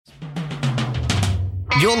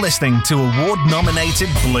You're listening to award-nominated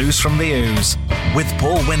Blues from the Ouse with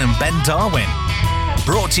Paul Winn and Ben Darwin.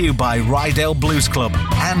 Brought to you by Rydale Blues Club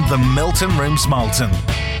and the Milton Room Smalton.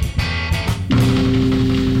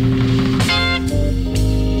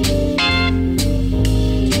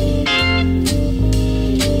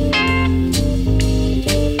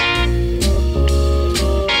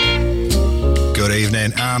 Good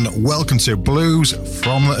evening and welcome to Blues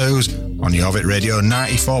from the Ouse on Jorvik Radio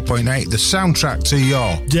 94.8, the soundtrack to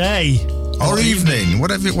your day or evening,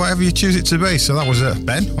 whatever you choose it to be. So that was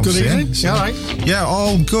Ben. Good evening. So, all right. Yeah,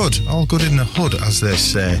 all good in the hood, as they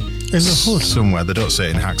say. In the hood? Somewhere. They don't say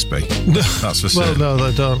it in Haxby. That's for certain. Well, no,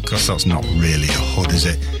 they don't. Because that's not really a hood, is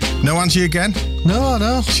it? No Angie again?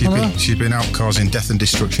 No. She's been out causing death and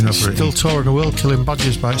destruction over it. Still touring the world, killing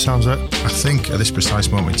badgers by it sounds it. I think at this precise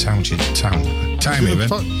moment in time, she's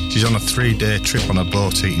on a 3-day trip on a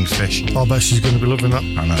boat eating fish. I bet she's going to be loving that.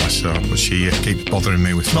 I know, but she keeps bothering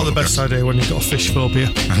me with not the best idea when you've got a fish phobia.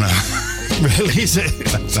 I know. Really, is it?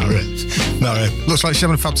 No, looks like she's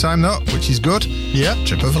having a fab time though, which is good. Yeah.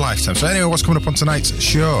 Trip of a lifetime. So anyway, what's coming up on tonight's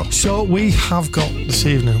show? So we have got, this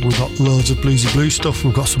evening, we've got loads of bluesy blues stuff.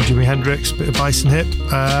 We've got some Jimi Hendrix, a bit of Bison Hip,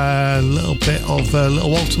 a little bit of Little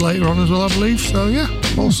Walter later on as well, I believe. So yeah,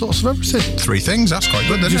 all sorts of everything. 3 things, that's quite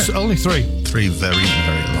good, isn't it? Only 3. 3 very,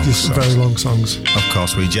 very long Just songs. very long songs. Of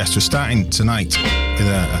course, we're starting tonight with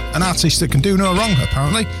an artist that can do no wrong,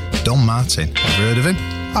 apparently, Don Martin. Have you heard of him?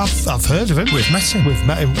 I've heard of him. We've met him. We've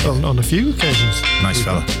met him on a few occasions. Nice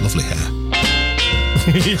fella, lovely hair.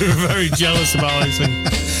 You're very jealous about his thing.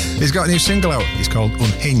 He's got a new single out. It's called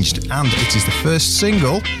Unhinged, and it is the first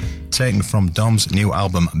single taken from Dom's new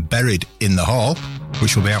album Buried in the Hall,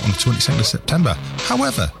 which will be out on the 22nd of September.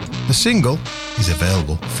 However, the single is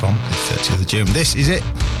available from the 30th of June. This is it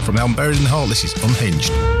from the album Buried in the Hall. This is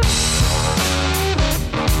Unhinged.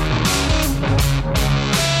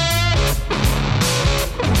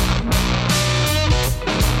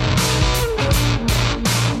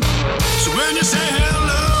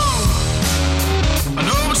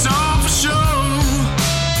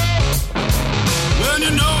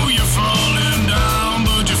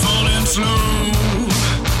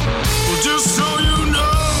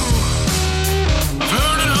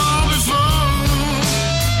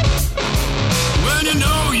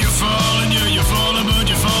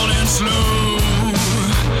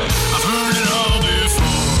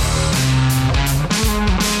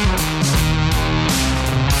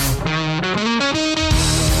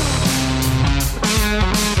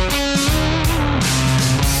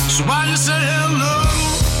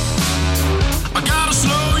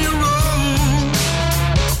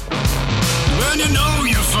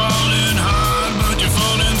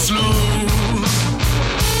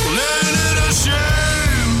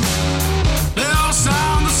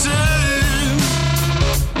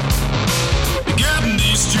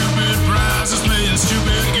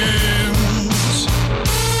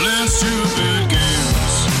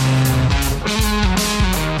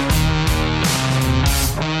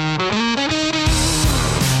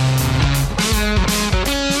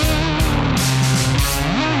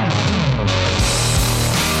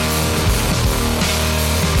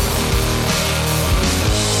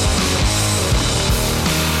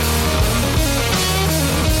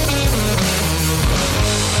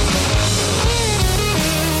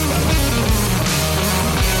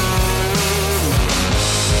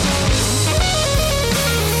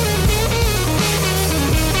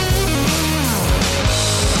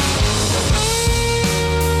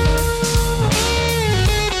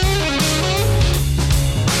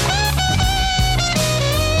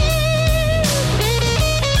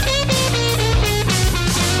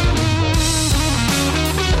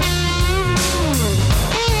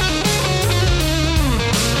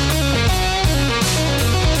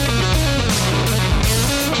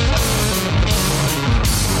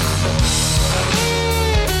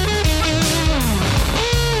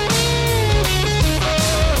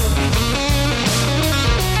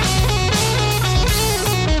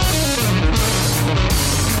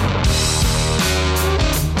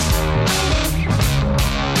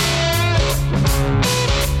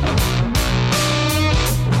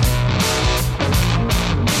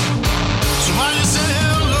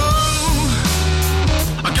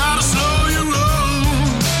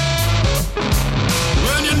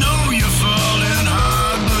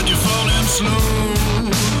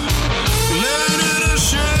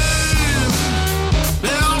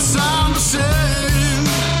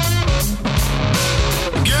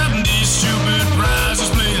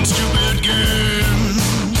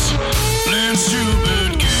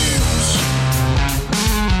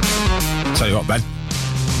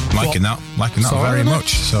 Liking that very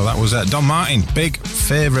much. So that was Don Martin, big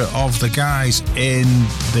favourite of the guys in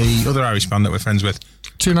the other Irish band that we're friends with.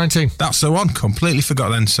 219. That's the one. Completely forgot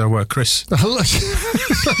then. So, Chris.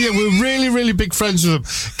 Yeah, we're really, really big friends with them.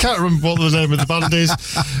 Can't remember what the name of the band is.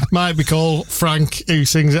 Might be called Frank, who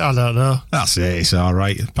sings it. I don't know. That's it. It's all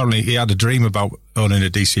right. Apparently, he had a dream about owning a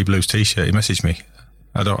DC Blues T-shirt. He messaged me.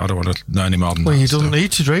 I don't want to know any more than that. Well, you don't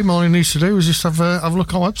need to dream. All you need to do is just have a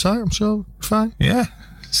look on the website. I'm sure fine. Yeah.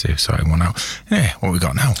 See, sorting one out. Yeah, what we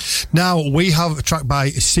got now? Now, we have a track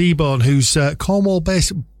by Seaborn, who's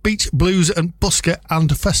Cornwall-based beach blues and busker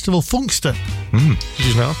and festival funkster. Did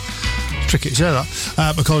you know? Tricky to say that.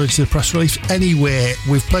 According to the press release. Anyway,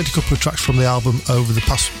 we've played a couple of tracks from the album over the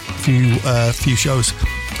past few shows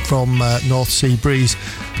from North Sea Breeze.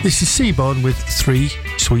 This is Seaborn with 3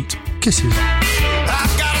 Sweet Kisses.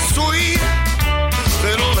 I've got a sweet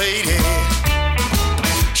little lady.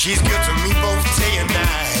 She's good to me both day and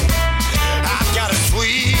night. I've got a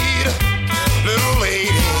sweet little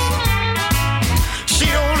lady. She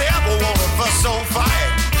don't ever want to fuss or fight.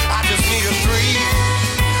 I just need a 3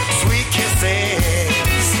 sweet kisses.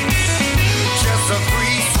 Just a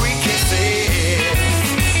 3 sweet kisses.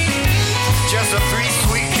 Just a 3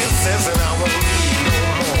 sweet kisses and I won't need no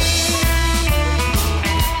more.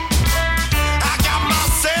 I got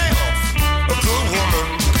myself a good woman.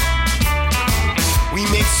 We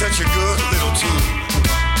make such a good little team.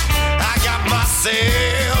 I got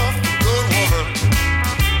myself a good woman.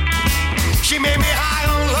 She made me high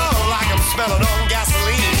on love like I'm smelling on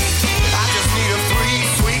gasoline. I just need a 3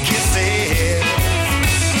 sweet kisses.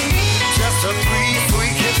 Just a 3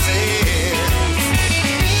 sweet kisses.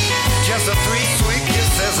 Just a 3 sweet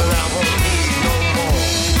kisses and I won't need no more.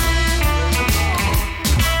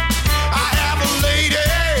 I have a lady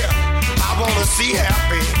I wanna see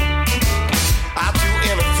happy. I'll do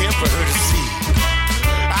anything for her to see.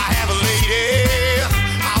 I have a lady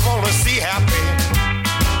I wanna see happy.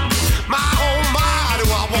 My oh my, do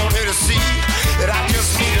I want her to see that I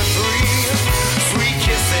just need a 3 sweet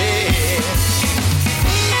kisses.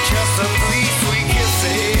 Just a 3 sweet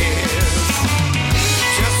kisses.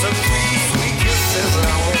 Just a 3 sweet kisses and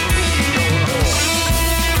I won't need no more.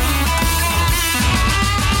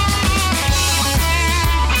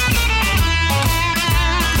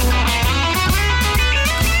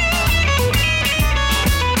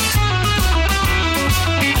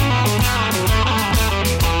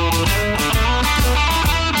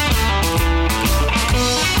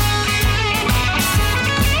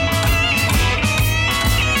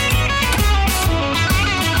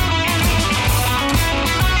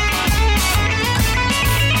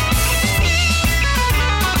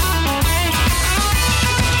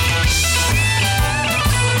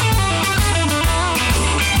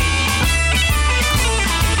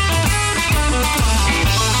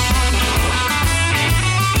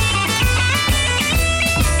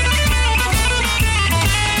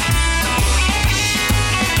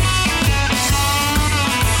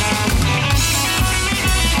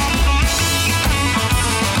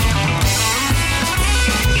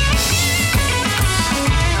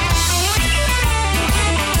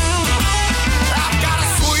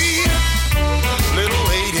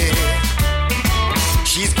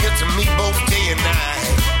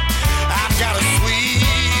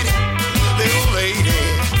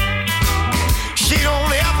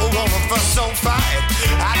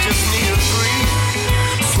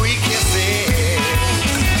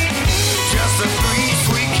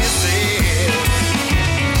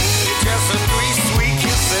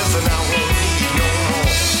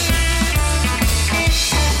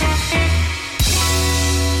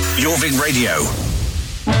 Jorvik Radio.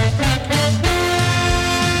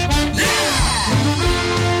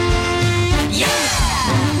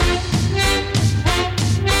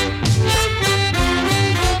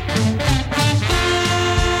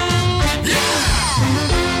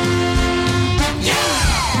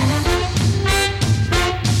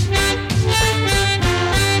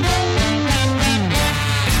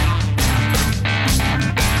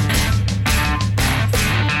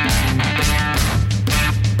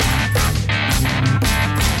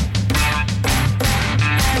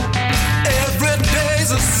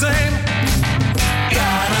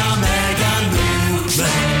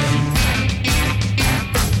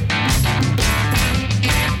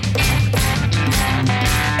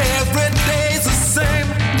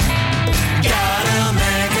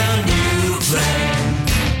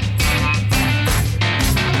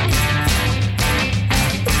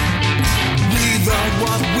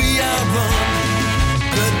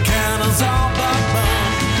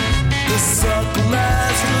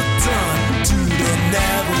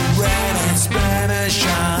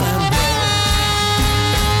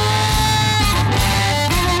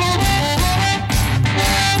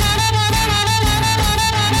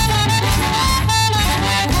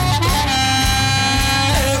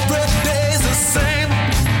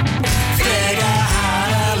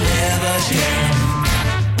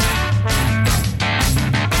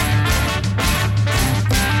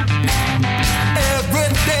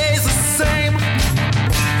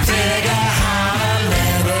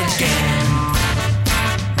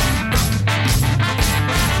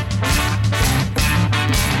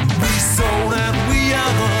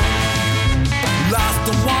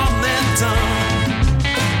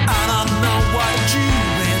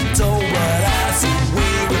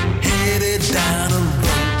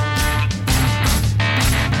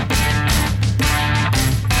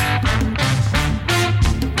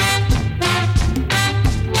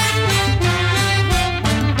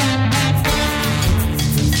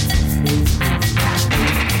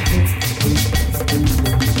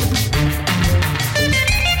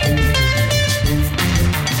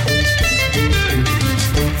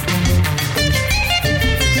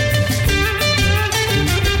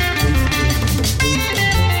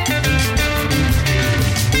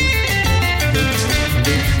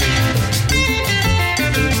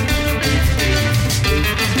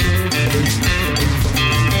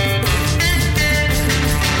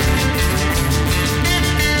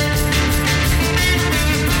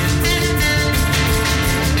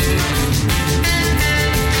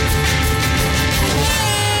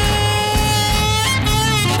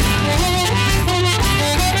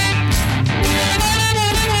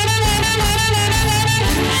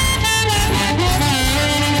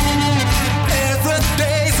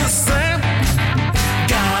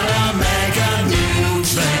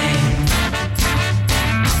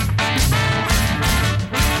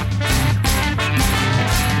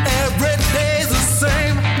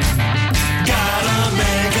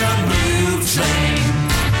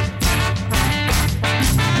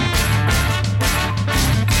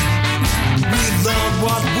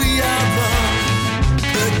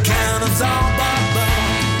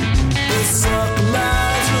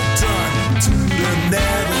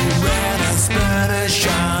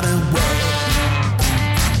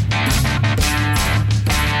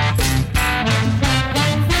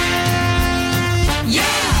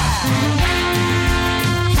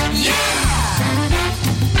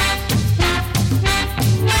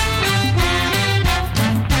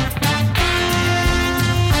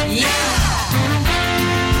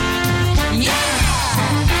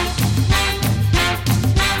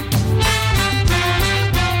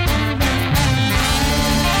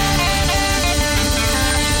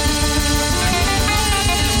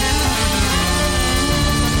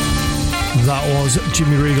 was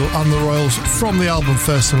Jimmy Regal and the Royals from the album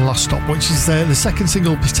First and Last Stop, which is the second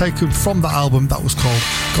single taken from that album that was called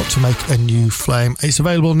Got to Make a New Flame. It's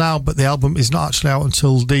available now, but the album is not actually out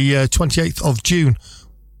until the 28th of June,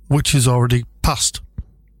 which is already passed.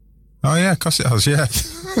 Oh, yeah, of course it has, yeah.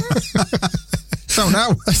 It's out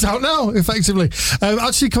now. It's out now, effectively.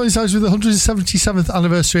 Actually coincides with the 177th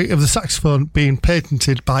anniversary of the saxophone being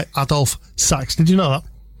patented by Adolph Sax. Did you know that?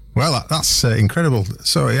 Well, that's incredible.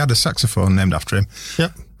 So he had a saxophone named after him.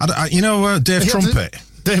 Yep. Dave Trumpet?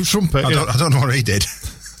 Dave Trumpet, I don't know what he did.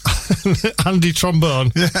 Andy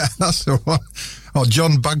Trombone. Yeah, that's the one. Or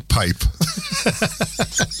John Bagpipe.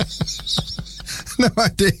 No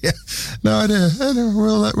idea.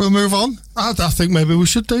 Anyway, we'll move on. I think maybe we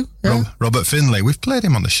should do. Yeah. Robert Finlay. We've played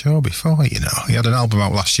him on the show before, you know. He had an album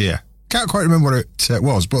out last year. Can't quite remember what it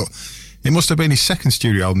was, but it must have been his second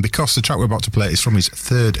studio album, because the track we're about to play is from his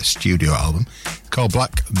third studio album called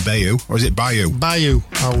Black Bayou. Or is it Bayou? Bayou.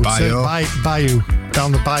 I would say Bayou.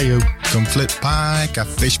 Down the Bayou. Come flip like a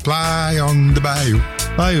fish fly on the Bayou.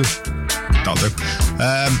 Bayou. That'll do.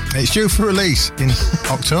 It's due for release in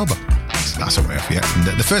October. That's a way off yet. And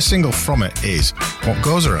the first single from it is What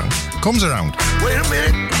Goes Around Comes Around. Wait a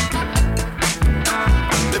minute.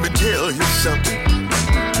 Let me tell you something.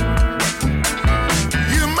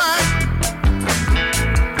 You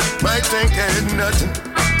might think that it's nothing,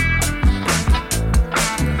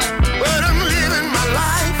 but I'm living my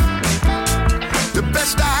life the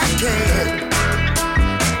best I can.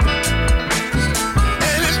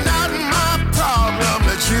 And it's not my problem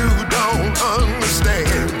that you don't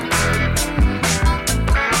understand.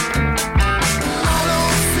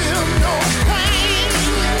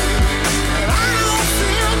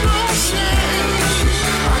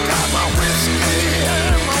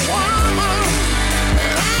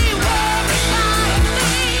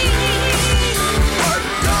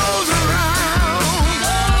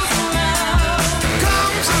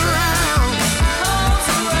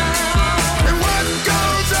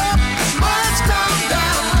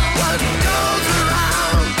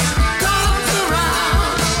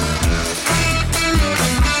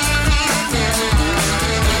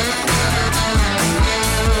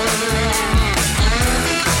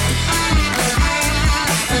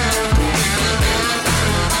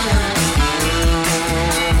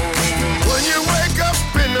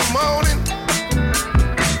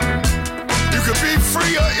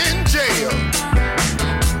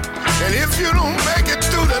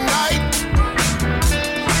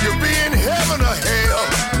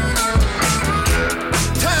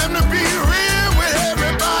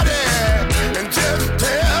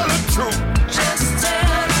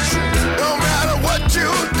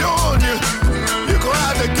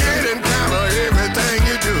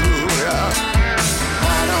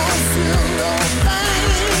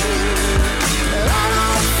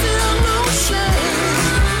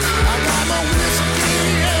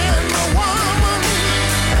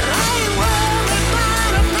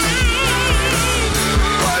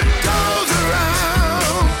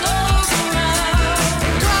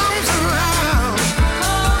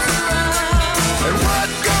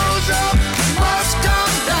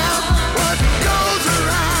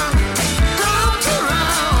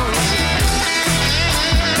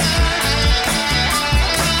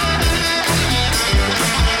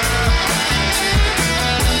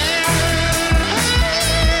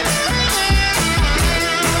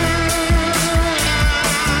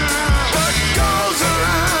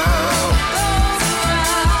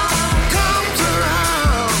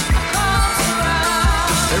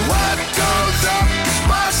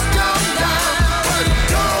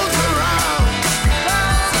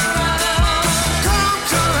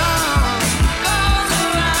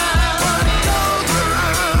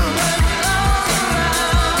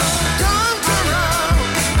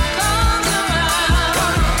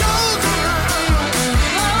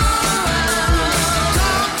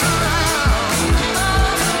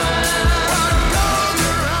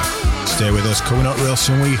 Coming up real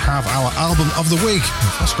soon, we have our album of the week.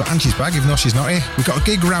 That's got Angie's bag, even though she's not here. We've got a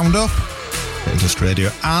gig roundup, Just Radio,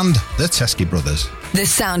 and the Teskey Brothers. The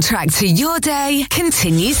soundtrack to your day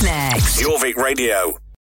continues next. Jorvik Radio.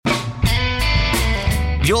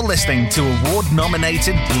 You're listening to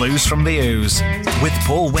award-nominated Blues from the Ouse with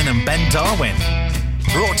Paul Winn and Ben Darwin.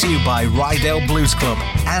 Brought to you by Rydale Blues Club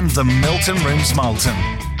and the Milton Rooms Malton.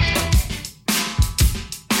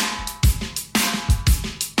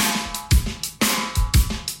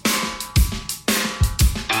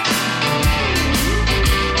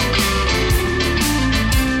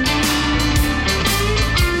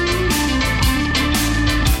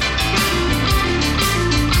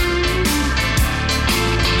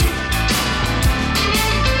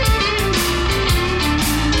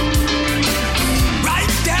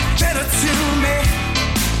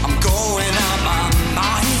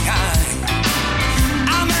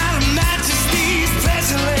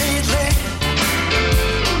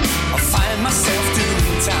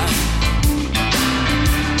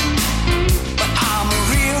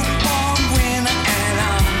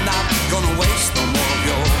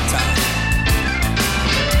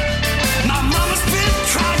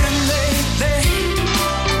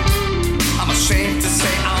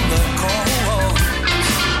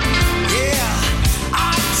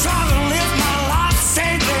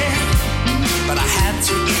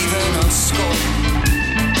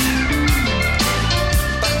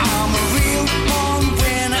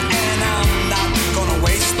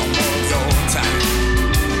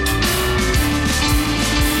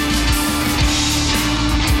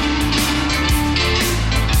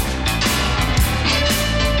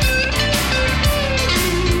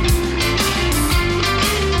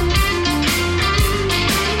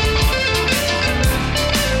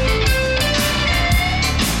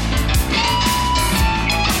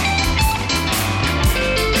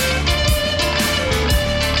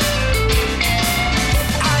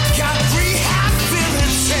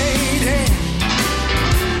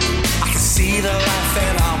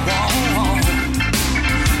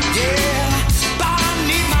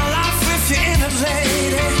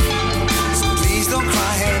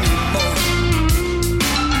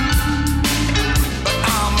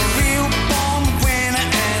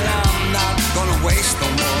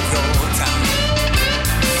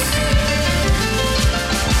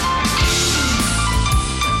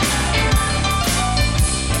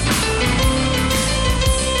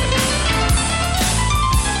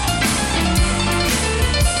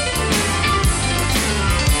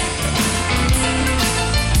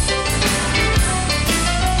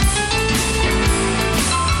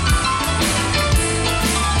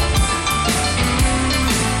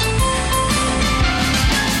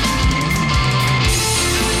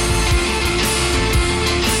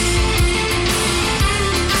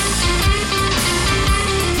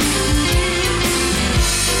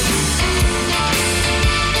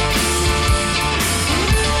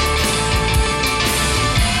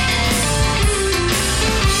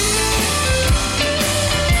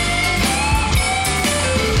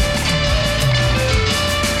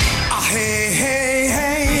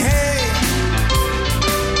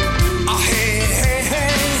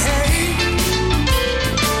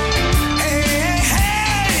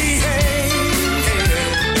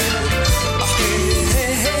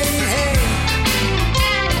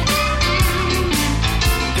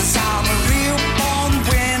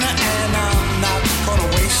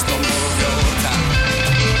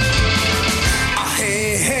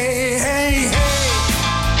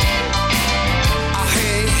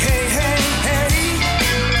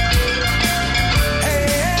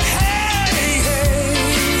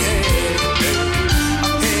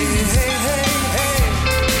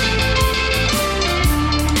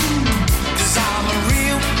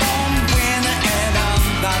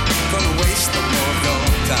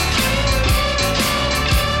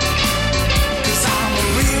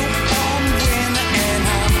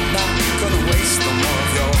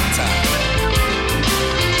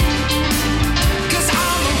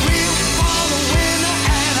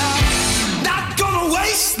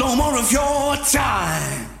 waste no more of your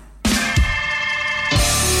time.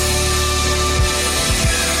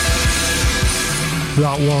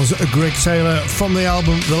 That was Greg Taylor from the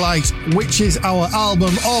album The Light, which is our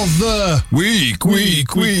album of the week.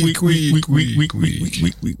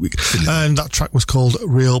 And that track was called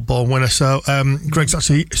Real Born Winner. So Greg's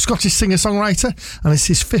actually a Scottish singer-songwriter, and it's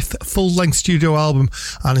his 5th full-length studio album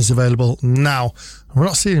and is available now. We're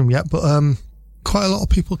not seeing him yet, but quite a lot of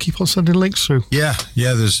people keep on sending links through. Yeah,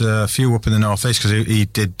 there's a few up in the North East because he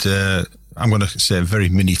did, I'm going to say a very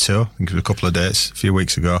mini tour. I think it was a couple of dates, a few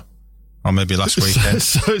weeks ago. Or maybe last weekend.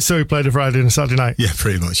 So he played a Friday and a Saturday night? Yeah,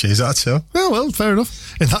 pretty much. Is that so? Oh, well, fair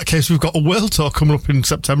enough. In that case, we've got a world tour coming up in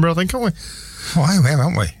September, I think, haven't we? Oh,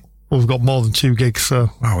 haven't we? Well, we've got more than 2 gigs,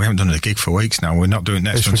 so... Wow, we haven't done a gig for weeks now. We're not doing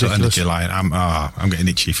next one until end of July. I'm getting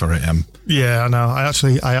itchy for it. Yeah, I know. I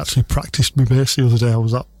actually practiced my bass the other day. I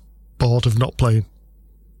was that bored of not playing.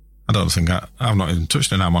 I don't think I've not even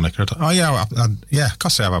touched an harmonica. Oh, yeah, of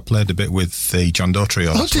course I have. I played a bit with the John Doe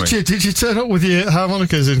Trio. Oh, did you? Did you turn up with your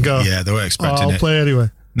harmonicas and go? Yeah, they were expecting it. I'll play anyway.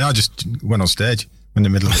 No, I just went on stage in the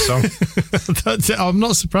middle of the song. That's it. I'm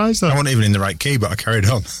not surprised, though. I wasn't even in the right key, but I carried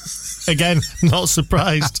on. Again, not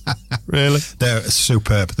surprised. Really? They're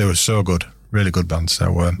superb. They were so good. Really good band.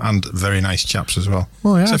 So, and very nice chaps as well.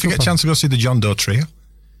 Oh, yeah. So if you get a chance to go see the John Doe Trio,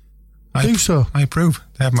 do so. I approve.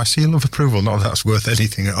 They have my seal of approval. Not that that's worth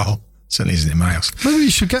anything at all. Certainly isn't in my house. Maybe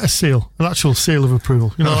you should get a seal, an actual seal of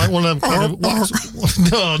approval. You know, like one of them kind of...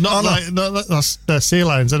 No, not like... No, that's they're sea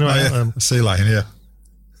lions anyway. Oh, yeah. Sea lion, yeah.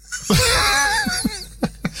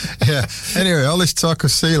 Yeah. Anyway, all this talk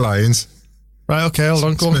of sea lions... Right, okay, hold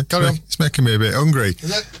on, go on, carry on. It's making me a bit hungry.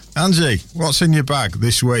 Angie, what's in your bag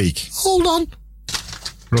this week? Hold on.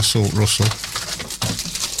 Russell.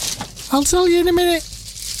 I'll tell you in a minute.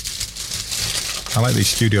 I like these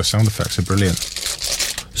studio sound effects, they're brilliant.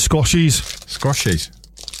 Squashies.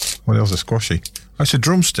 What else is squashy? Oh, it's a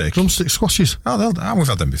drumstick. Drumstick squashies. Oh, we've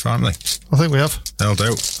had them before, haven't we? I think we have. They'll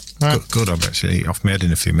do. Right. Good. I've actually made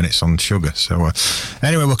in a few minutes on sugar. So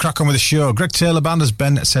anyway, we'll crack on with the show. Greg Taylor Band, as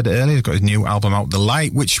Ben said earlier, has got his new album out, The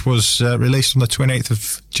Light, which was released on the 28th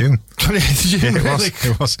of June. 28th of June, yeah, really?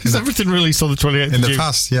 It was. Is everything released on the 28th of June? In the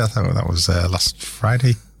past, yeah. That was last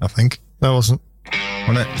Friday, I think. No, it wasn't.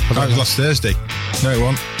 Wasn't it? It was last Thursday. No, it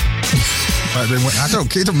wasn't. It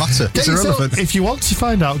doesn't matter. It's irrelevant. If you want to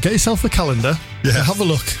find out, get yourself a calendar and have a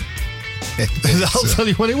look. I'll tell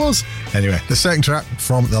you when it was. Anyway, the second track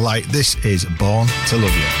from The Light. This is Born to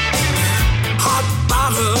Love You. Hot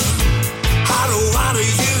butter, hotter,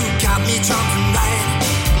 you got me jumping right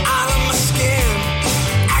out of my skin.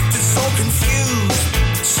 Acted so confused,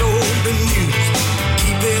 so bemused.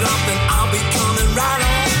 Keep it up and I'll be coming right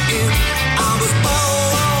on in. I was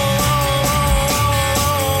born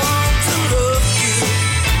to love you.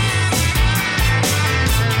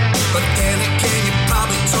 But then again, you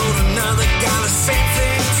probably told another guy the same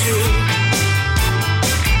thing too.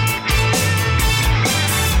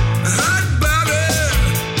 Hot butter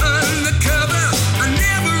undercover. I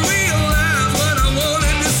never realized what I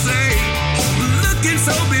wanted to say. Looking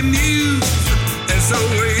so bemused and so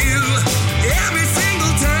real. Every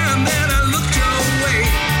single time that I looked your way,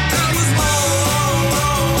 I was born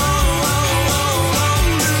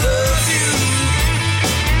to love you.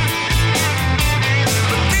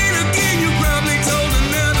 But then again, you probably told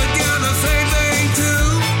another guy the same thing too.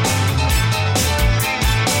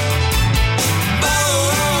 Born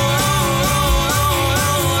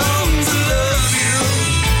to love you.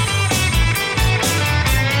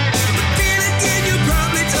 But then again, you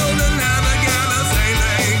probably told another guy the same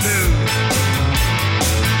thing too.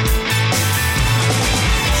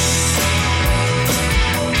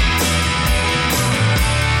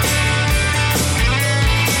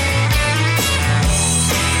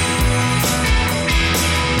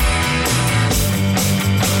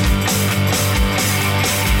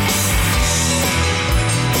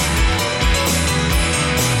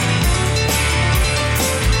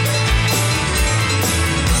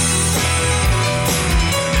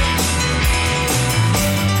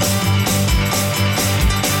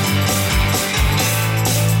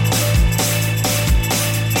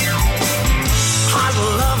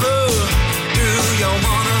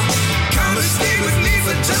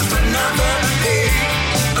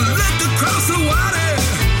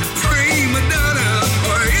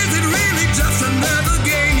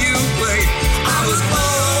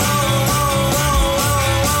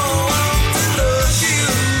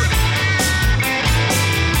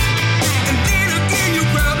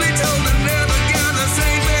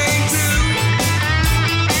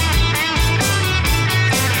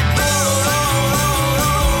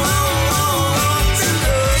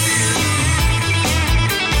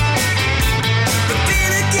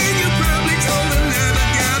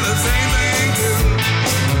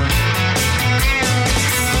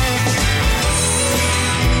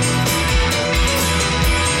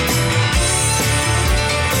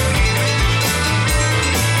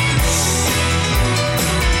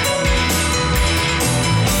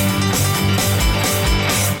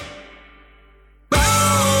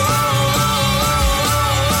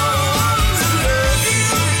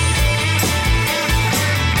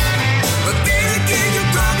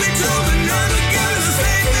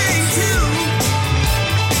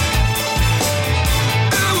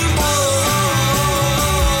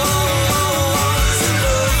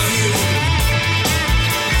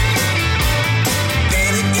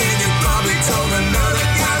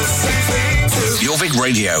 Jorvik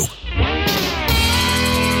Radio.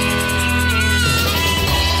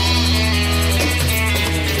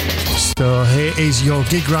 So here is your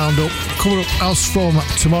gig roundup. Coming up, House from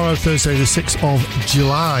tomorrow, Thursday the 6th of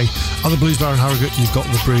July. At the Blues Bar in Harrogate, you've got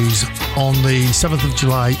The Breeze. On the 7th of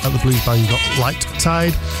July, at the Blues Bar, you've got Light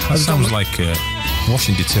Tide. That sounds like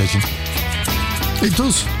washing detergent. It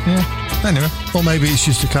does. Yeah. Anyway. Or maybe it's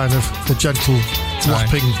just a kind of a gentle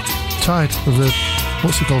lapping tide of the,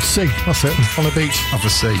 what's it called? Sea. That's it. On a beach. Of the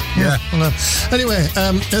sea. Yeah. Anyway,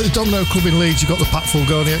 at the Domino Club in Leeds, you've got the Pat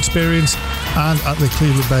Fulgoni Experience. And at the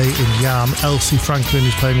Cleveland Bay in Yarm, Elsie Franklin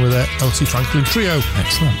is playing with her Elsie Franklin Trio.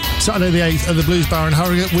 Excellent. Saturday the 8th at the Blues Bar in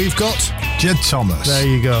Harrogate, we've got Jed Thomas. There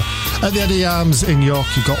you go. At the Eddie Arms in York,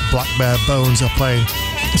 you've got Black Bear Bones are playing.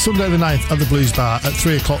 Sunday the 9th at the Blues Bar. At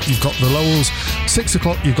 3 o'clock, you've got the Lowells. 6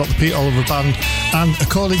 o'clock, you've got the Pete Oliver Band. And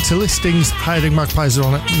according to listings, Hiding Magpies are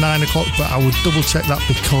on at 9 o'clock, but I would double check that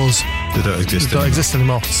because they don't exist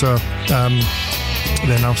anymore. So,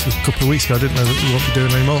 they announced a couple of weeks ago, I didn't know that we won't be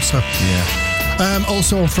doing anymore. So, yeah.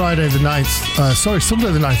 Also on Friday the 9th,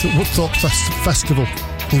 Sunday the 9th at Woodthorpe Festival,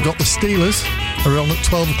 you've got the Steelers are on at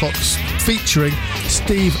 12 o'clock featuring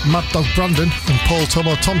Steve Mad Dog Brandon and Paul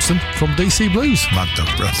Tomo Thompson from DC Blues. Mad Dog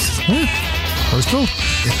Brandon. Yeah, that was cool.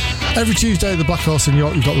 Yeah. Every Tuesday at the Black Horse in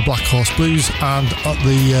York, you've got the Black Horse Blues, and at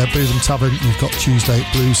the Boozum Tavern, you've got Tuesday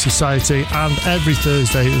Blues Society, and every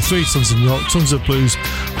Thursday at the Three Sons in York, Tons of Blues,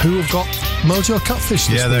 who have got Mojo Catfish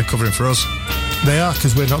this they're week. covering for us. They are,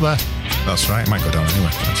 because we're not there. That's right, it might go down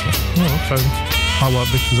anyway, actually. Oh, okay. I won't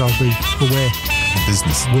be, because I'll be away.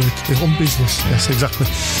 Business. Work on business, yes, exactly.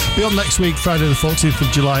 Beyond next week, Friday the 14th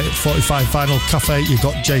of July at 45 Vinyl Cafe, you've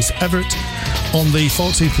got Jace Everett. On the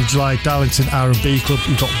 14th of July, Darlington R&B Club,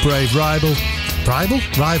 you've got Brave Rival.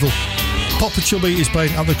 Papa Chubby is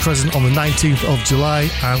playing at the Crescent on the 19th of July,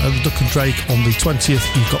 and at the Duck and Drake on the 20th,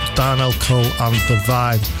 you've got Darnell Cole and The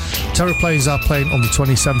Vibe. Terraplanes are playing on the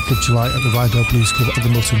 27th of July at the Rydell Blues Club at the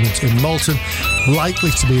Milton Woods in Malton. Likely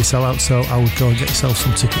to be a sellout, so I would go and get yourself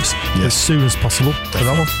some tickets as soon as possible for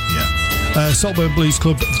that one. Yeah. Saltburn Blues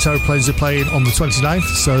Club, the Terraplanes are playing on the 29th,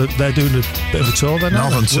 so they're doing a bit of a tour then.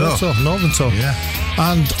 Northern tour. Yeah.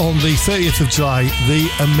 And on the 30th of July, the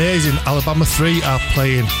amazing Alabama 3 are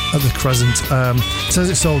playing at the Crescent. It says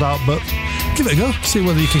it's sold out, but give it a go. See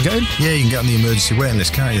whether you can get in. Yeah, you can get on the emergency waiting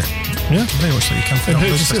list, can't you? Yeah. Very much like you can fit on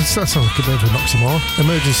this. That sounds like a bit of an oxymoron.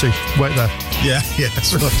 Emergency, wait there. Yeah, I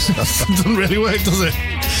suppose. Doesn't really work, does it?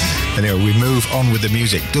 Anyway, we move on with the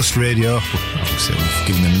music. Dust Radio, obviously we've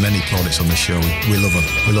given them many plaudits on the show. We love them.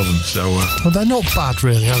 So, well, they're not bad,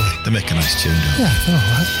 really, are they? They make a nice tune, don't they? Yeah, they're all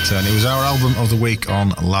right. So, and it was our album of the week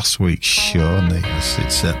on last week's show, and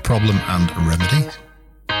it's Problem and Remedy.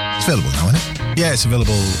 It's available now, isn't it? Yeah, it's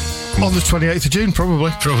available on the 28th of June,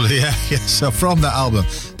 probably. Probably, yeah. So from that album,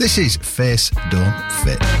 this is Face Don't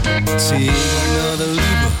Fit. See, another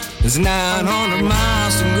leaper is 900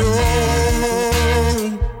 miles to go.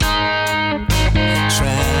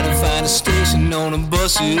 Trying to find a station on a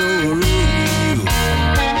bus or a radio.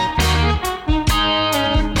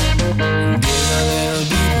 Dig a little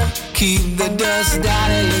deeper, keep the dust out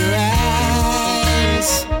of your eyes.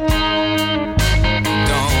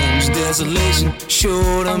 Dawn's desolation,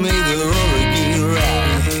 sure to make the hurricane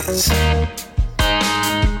rise.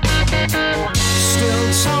 Still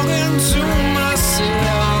talking to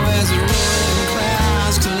myself as the rolling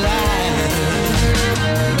clouds collide.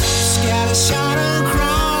 Scattershot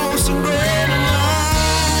across the red line.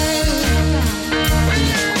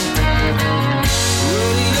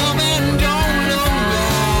 Really up and don't look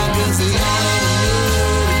back, 'cause they only know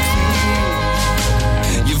the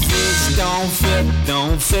truth. Your fists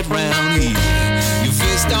don't fit round here. Your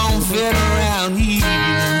fists don't fit around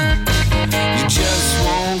here. You just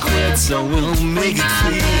won't quit, so we'll make it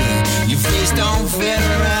clear. Your face don't fit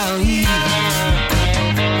around here.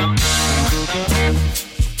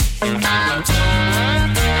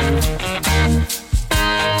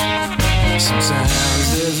 Sometimes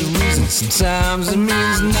there's a reason, sometimes it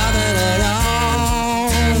means nothing at all.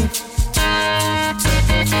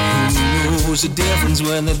 Who knows the difference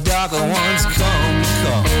when the darker ones come?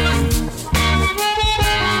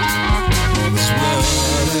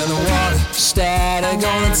 Blood in the water, static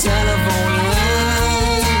on the telephone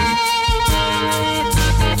line.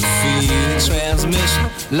 Feeling transmission,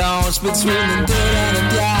 lost between the dirt and the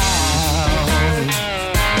dial.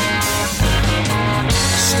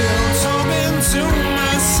 Still talking to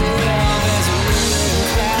myself as a rolling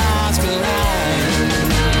clouds collide.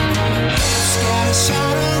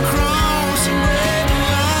 Scattershot across the red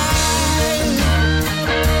line.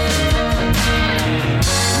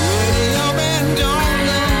 Really up and don't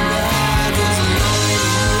look back, 'cause you only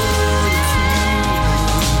know the truth.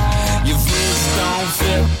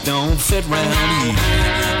 fit round here.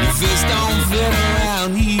 Your fist don't fit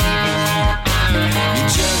around here. You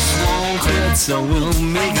just won't quit, so we'll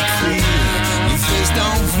make it clear. Your fist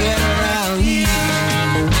don't fit around here.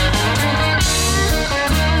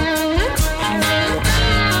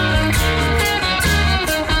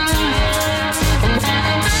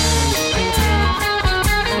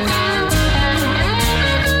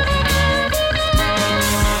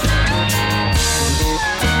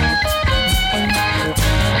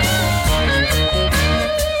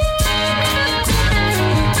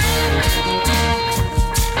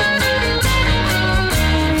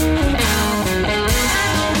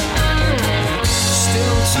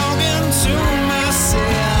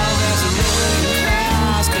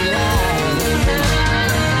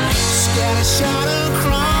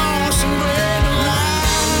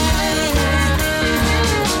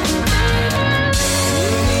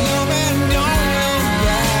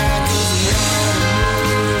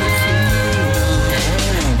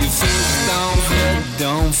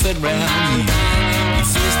 Fit round here. Your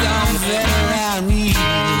fist don't fit around here.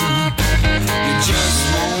 You just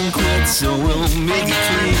won't quit, so we'll make it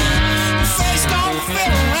clear. Your fist don't fit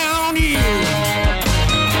around here.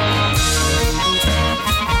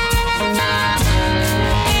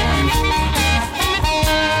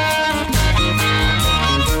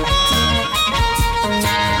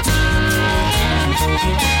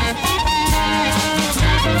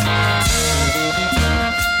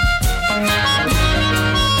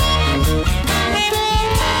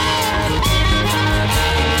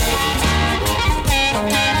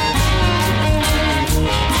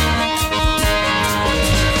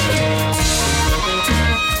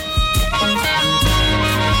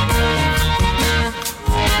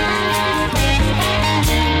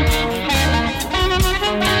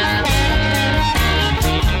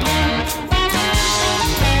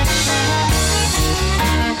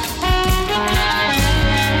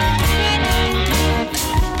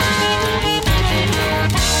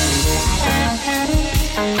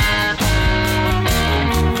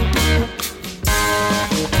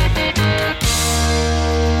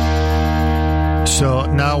 So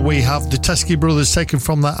now we have the Teskey Brothers taken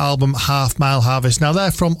from their album Half Mile Harvest. Now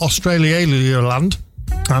they're from Australia land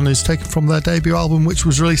and is taken from their debut album, which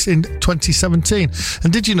was released in 2017.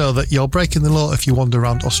 And did you know that you're breaking the law if you wander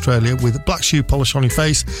around Australia with black shoe polish on your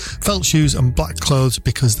face, felt shoes and black clothes,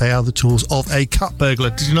 because they are the tools of a cat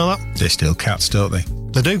burglar? Did you know that? They steal cats, don't they?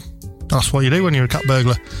 They do. That's what you do when you're a cat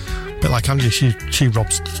burglar. A bit like Angie, she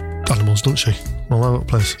robs animals, doesn't she? All over the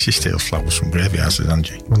place. She steals flowers from graveyards, doesn't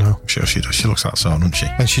she? I know. I'm sure she does. She looks that sort, doesn't she?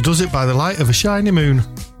 And she does it by the light of a shiny moon.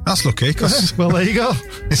 That's lucky, because... Well, there you go.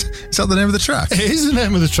 Is that the name of the track? It is the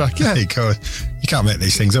name of the track, yeah. There you go. You can't make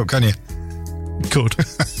these things up, can you? Good.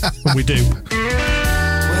 And we do.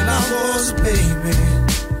 When I was a baby,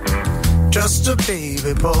 just a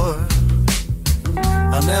baby boy,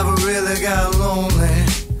 I never really got lonely.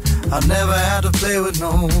 I never had to play with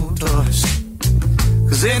no toys.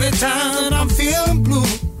 'Cause anytime I'm feeling blue,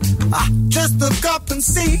 I just look up and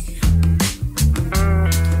see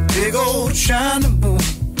big old shining moon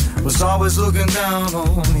was always looking down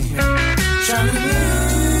on me. Shining moon,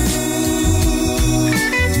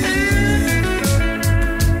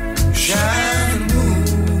 shining moon.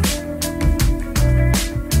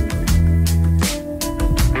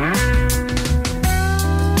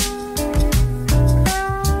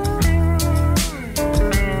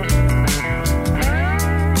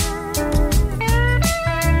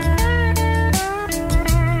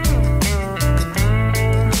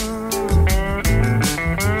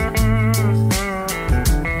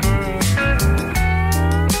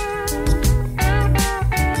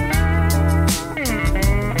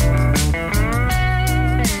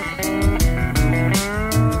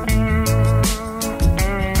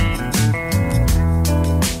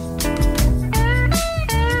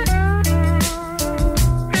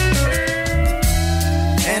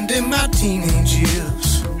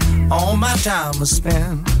 Time I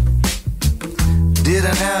spent,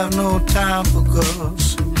 didn't have no time for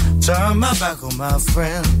girls, turned my back on my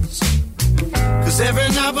friends. 'Cause every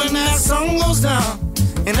night when that sun goes down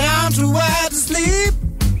and I'm too wide to sleep,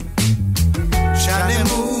 shining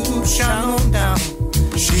moon, shine on down,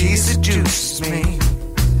 she seduces me.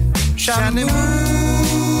 Shining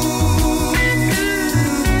moon,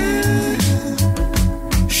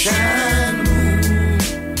 shine.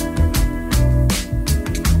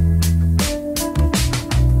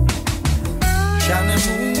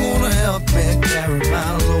 Me carry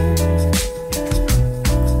my load.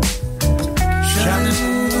 Shining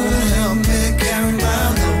moon, help me carry my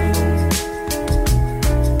load.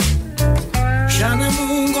 Shining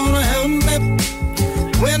moon, gonna help me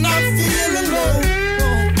when I feel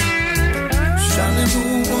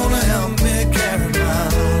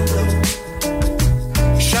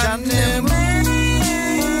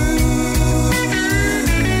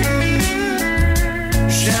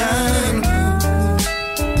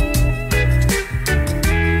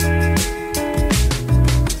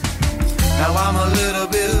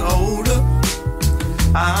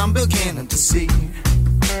I'm beginning to see.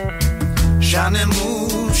 Shining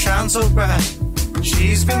moon, shine so bright,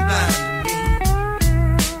 she's been blind to me.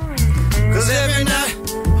 'Cause every night,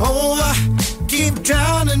 oh, I keep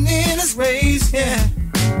drowning in his rays, yeah.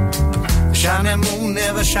 The shining moon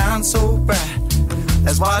never shines so bright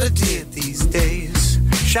as what it did these days.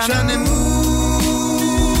 Shining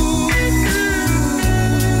moon,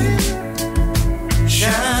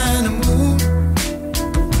 shining moon.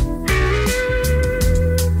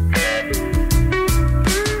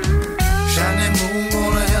 Shining moon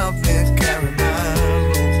gonna help me carry my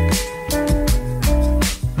load.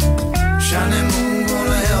 Shining moon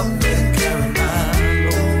gonna help me carry my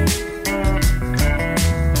load.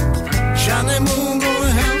 Shining moon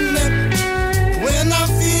gonna help me when I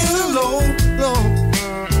feel low, low.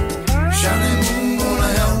 Shining moon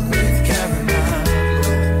gonna help me carry my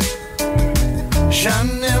load.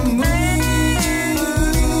 Shining moon.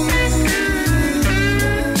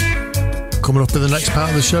 Coming up in the next part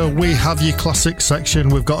of the show, we have your classic section.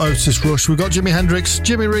 We've got Otis Rush, we've got Jimi Hendrix,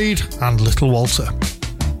 Jimmy Reed, and Little Walter.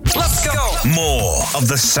 Let's go! More of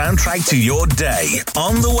the soundtrack to your day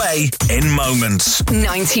on the way in moments.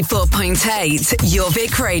 94.8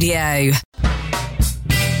 Jorvik Radio.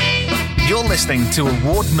 You're listening to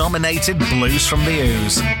award-nominated Blues from the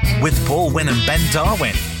Ouse with Paul Winn and Ben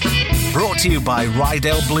Darwin. Brought to you by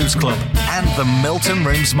Rydale Blues Club and the Milton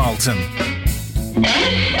Rooms Malton.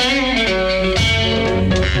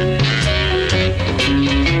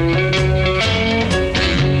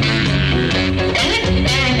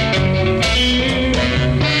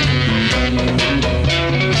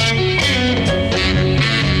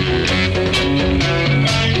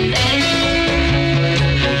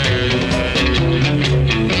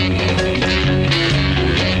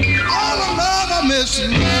 All the love I miss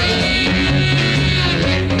loving,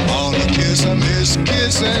 all the kiss I miss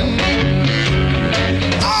kissing,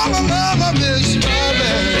 all the love I miss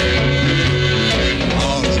loving,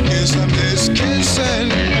 all the kiss I miss kissing.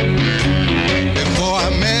 Before I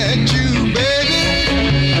met you, baby,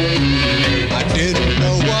 I didn't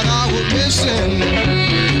know what I was missing.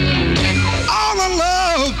 All the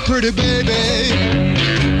love, pretty baby,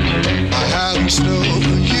 I have in store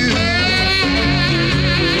for you.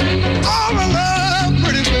 All the love,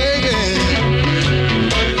 pretty baby,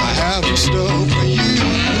 I have in store for you.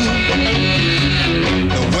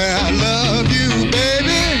 The way I love you,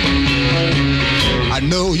 baby, I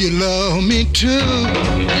know you love me too.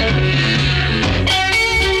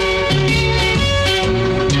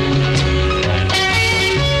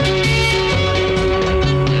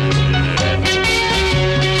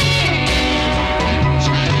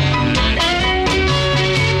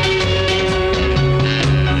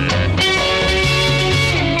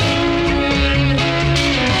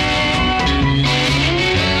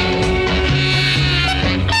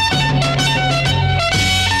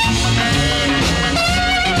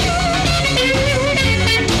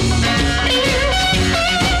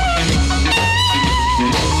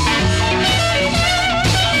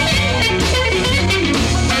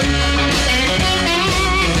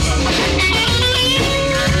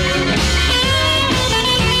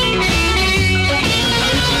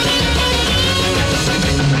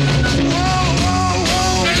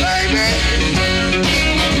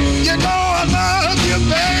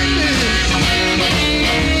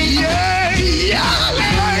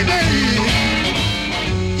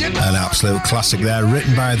 Absolute classic there,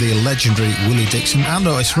 written by the legendary Willie Dixon and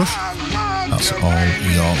Otis Rush. That's All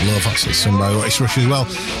Your Love. That's sung by Otis Rush as well.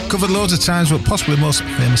 Covered loads of times, but possibly most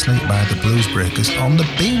famously by the Blues Breakers on the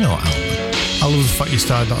Beano album. I love the fact you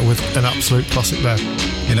started that with an absolute classic there.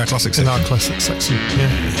 In our classic section. In our classic section,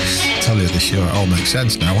 yeah. Tell you the show, it all makes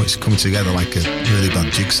sense now. It's coming together like a really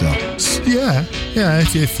bad jigsaw. Yeah.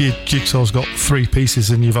 If your jigsaw's got 3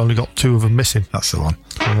 pieces and you've only got 2 of them missing. That's the one.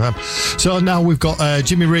 So now we've got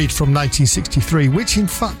Jimmy Reed from 1963, which in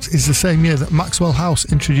fact is the same year that Maxwell House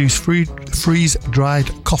introduced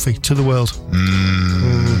freeze-dried coffee to the world.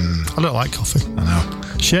 I don't like coffee. I know.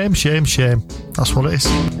 Shame. That's what it is.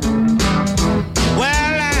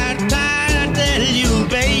 Well, I tried to tell you,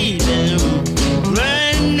 baby,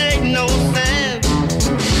 run make no sense.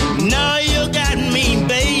 No, you got me,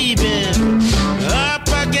 baby, up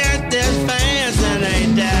against this fence, and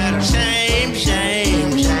ain't that a shame?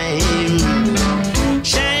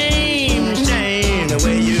 Shame, the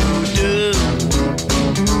way you do.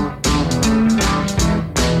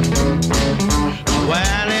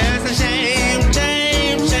 Well, it's a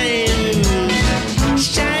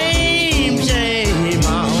shame.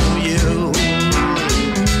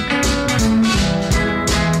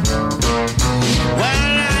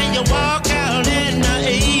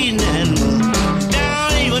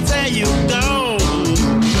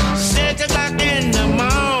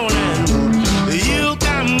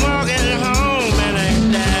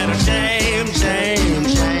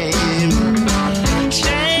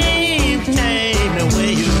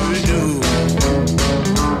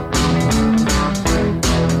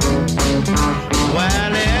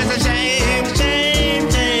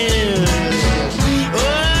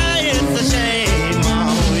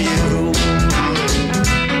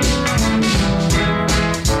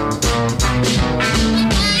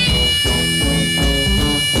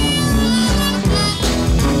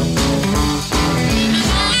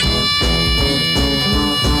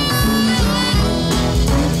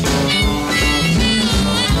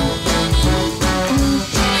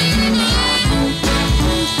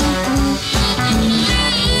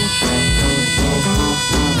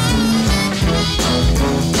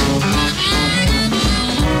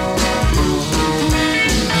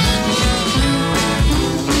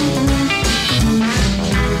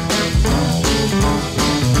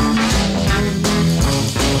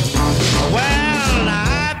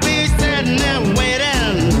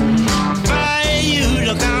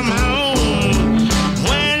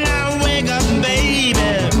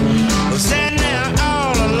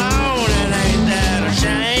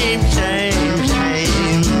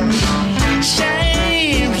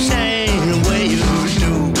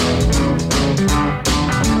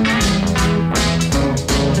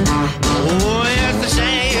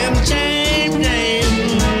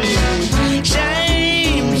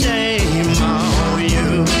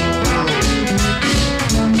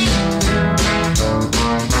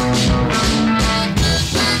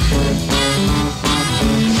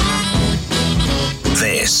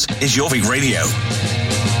 is Jorvik Radio.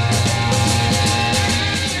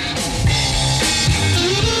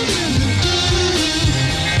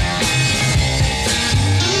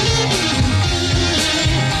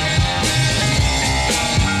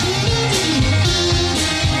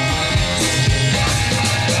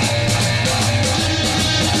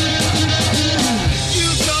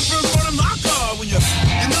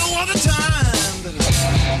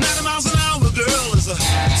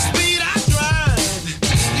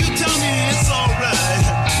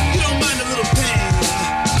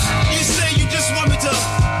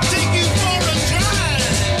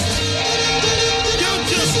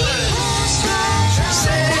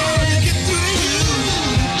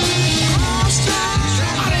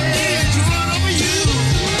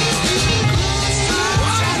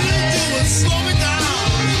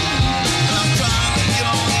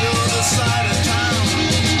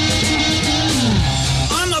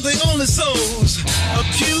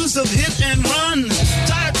 Of hit and run,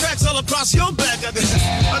 tire tracks all across your back. I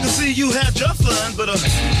can see you had your fun, but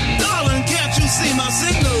darling, can't you see my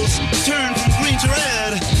signals turn from green to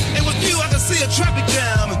red? And with you, I can see a traffic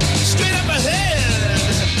jam straight up ahead.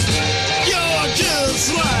 You're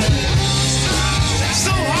just like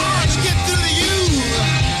so hard to get through to you.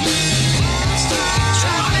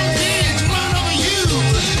 I need to run over you.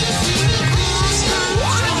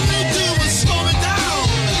 All you do is slow me down.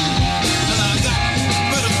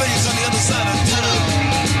 On the other side of town.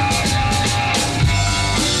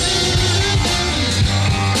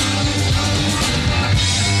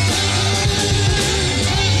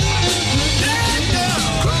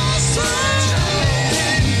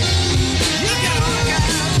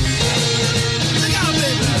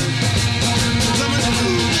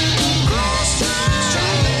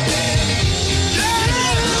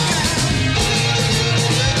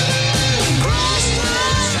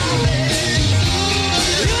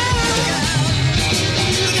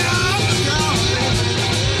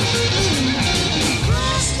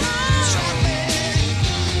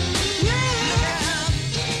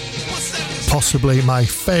 Possibly my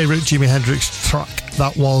favourite Jimi Hendrix track,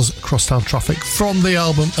 that was Crosstown Traffic from the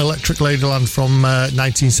album Electric Ladyland from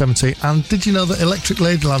 1970. And did you know that Electric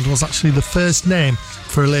Ladyland was actually the first name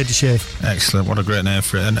for a lady shave? Excellent, what a great name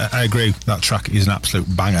for it. And I agree, that track is an absolute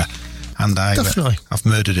banger. And definitely. I've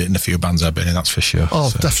murdered it in a few bands I've been in, that's for sure. Oh,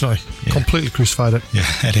 so, definitely. Yeah. Completely crucified it. Yeah,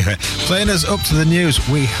 anyway. Playing us up to the news,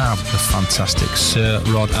 we have the fantastic Sir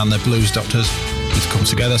Rod and the Blues Doctors who've come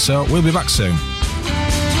together, so we'll be back soon.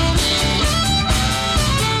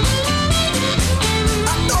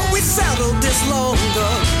 This long ago,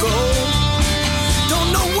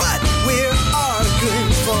 don't know what we're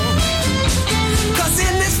arguing for, 'cause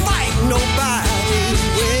in this fight nobody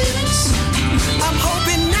wins. I'm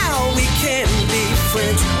hoping now we can be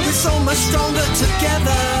friends. We're so much stronger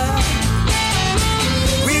together.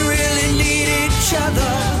 We really need each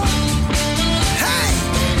other. Hey,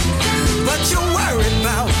 but you're worried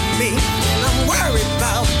about me, I'm worried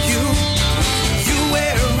about you. You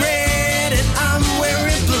wear red and I'm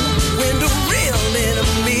wearing blue. When the real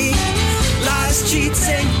enemy lies, cheats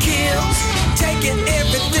and kills, taking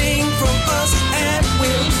everything from us at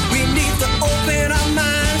will. We need to open our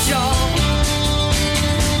minds, y'all.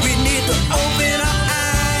 We need to open our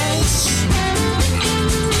eyes,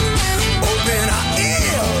 open our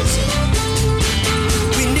ears.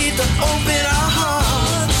 We need to open our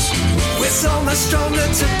hearts. We're so much stronger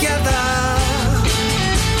together.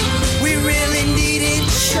 We really need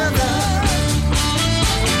each other.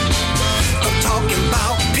 Talking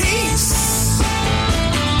about peace,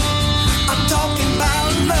 I'm talking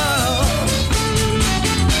about love.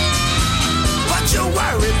 But you're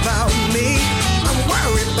worried about me, I'm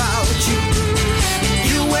worried about you.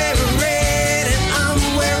 You wear red and I'm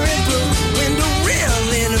wearing blue. When the real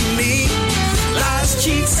enemy lies,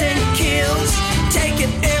 cheats and kills,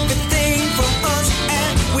 taking everything from us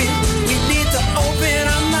at will. We need to open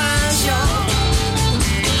our minds, y'all.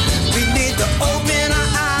 We need to open our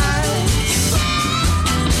eyes,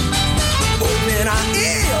 open our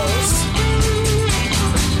ears,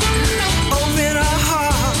 open our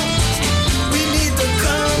hearts. We need to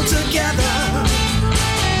come together.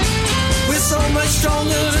 We're so much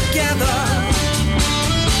stronger together.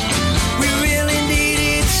 We really need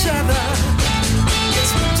each other. Yes,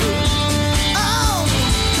 we do. Oh,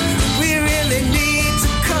 we really need to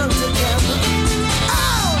come together.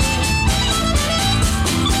 Oh.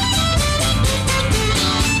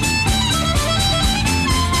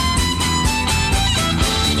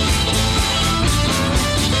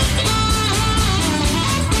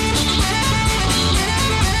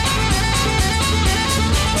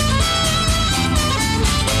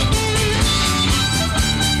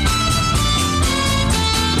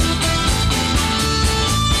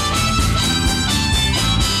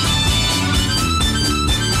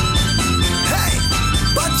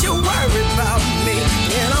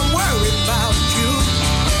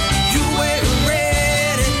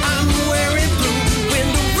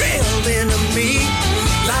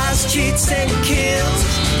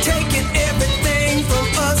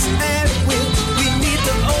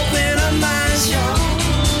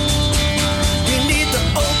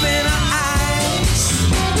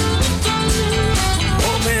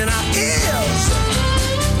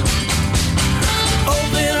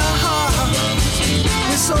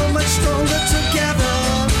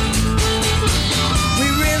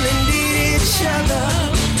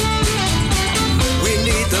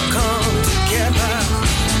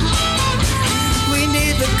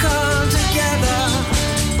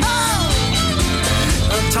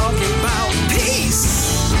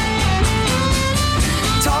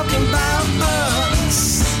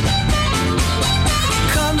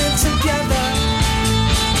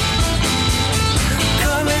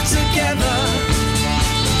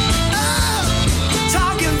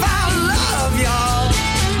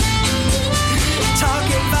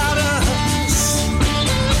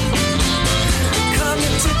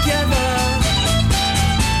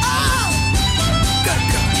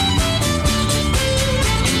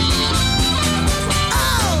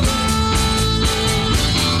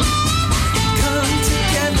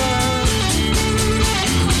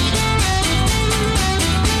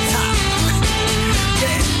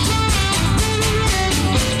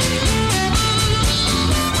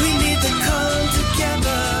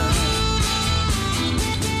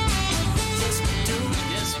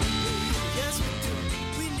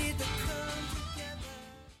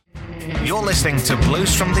 listening to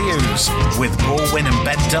Blues from the Ouse with Paul Winn and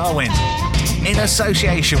Ben Darwin, in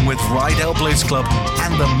association with Rydell Blues Club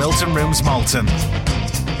and the Milton Rooms Malton.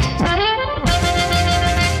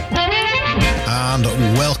 And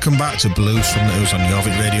welcome back to Blues from the Ouse on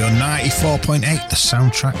Jorvik Radio 94.8, the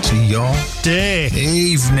soundtrack to your day.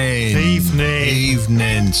 Evening.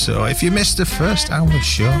 So if you missed the first hour of the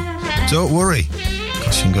show, don't worry,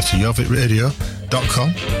 because you can go to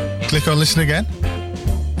jorvikradio.com, click on listen again,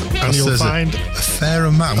 and you'll find a fair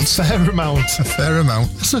amount. That's a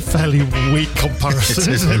fairly weak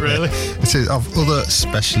comparison, isn't it, really? It is, of other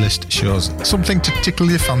specialist shows. Something to tickle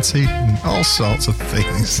your fancy and all sorts of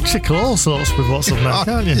things. Tickle all sorts with what's up now,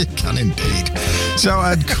 can't you? You can indeed. So,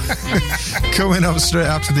 coming up straight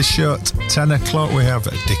after the show at 10 o'clock, we have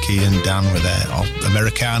Dickie and Dan with their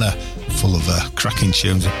Americana, full of cracking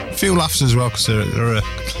tunes. A few laughs as well, because they're a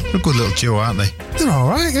good little duo, aren't they? They're all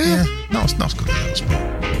right, yeah. No, it's not as good as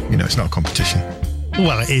but it's not a competition.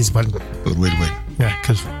 Well, it is when... But we'd win. Yeah,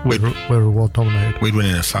 because we're award nominated. We'd win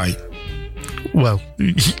in a fight. Well,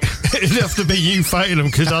 it'd have to be you fighting them,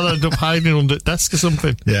 because I'd end up hiding under the desk or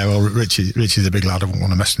something. Yeah, well, Richie's a big lad. I wouldn't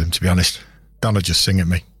want to mess with him, to be honest. Dan would just sing at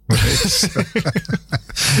me.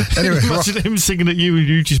 Anyway, imagine him singing at you and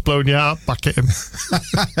you just blowing your heart back at him.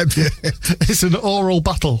 It's an oral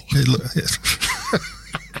battle.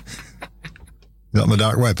 Is that on the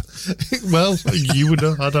dark web? Well, you would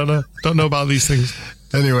know. I don't know. Don't know about these things.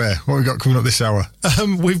 Anyway, what have we got coming up this hour?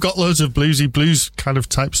 We've got loads of blues kind of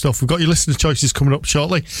type stuff. We've got your listener choices coming up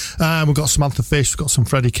shortly. We've got Samantha Fish, we've got some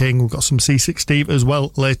Freddie King, we've got some C6 Steve as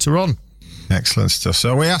well later on. Excellent stuff.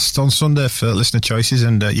 So we asked on Sunday for listener choices,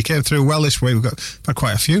 and you came through well this week. We've had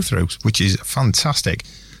quite a few through, which is fantastic.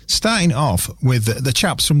 Starting off with the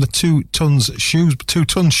chaps from the Two Ton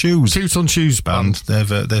Shoes band.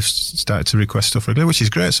 They've started to request stuff regularly, which is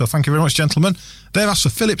great. So thank you very much, gentlemen. They've asked for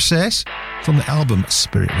Philip Sace from the album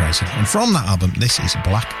Spirit Rising, and from that album, this is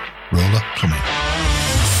Black Roller Coming.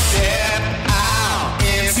 Step out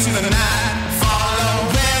into the night.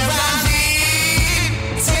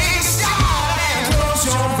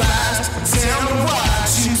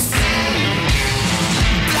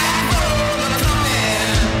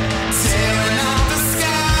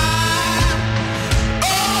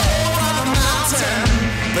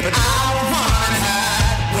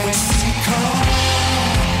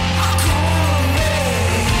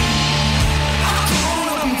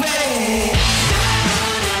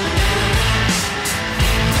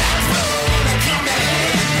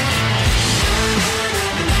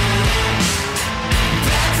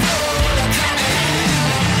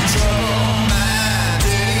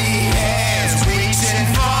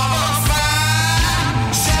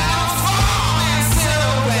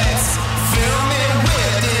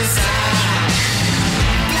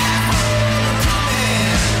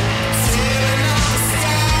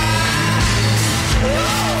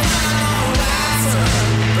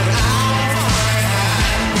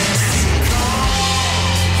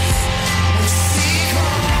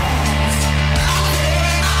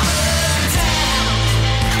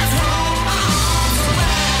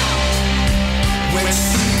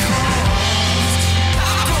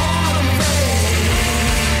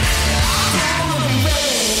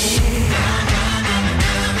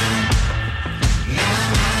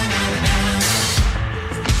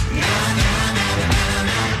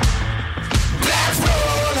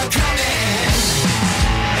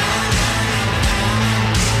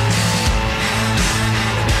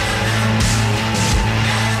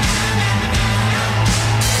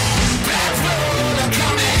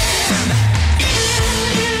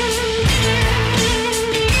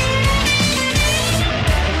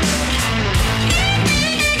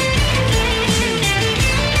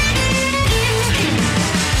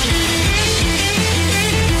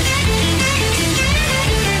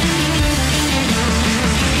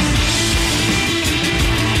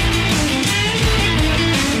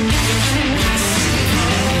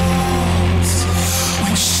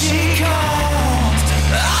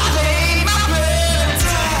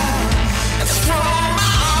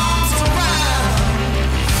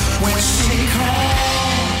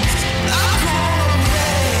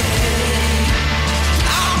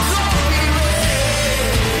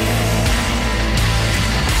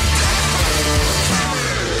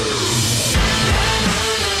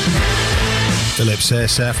 Philip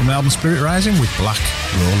Sace from the album Spirit Rising with Black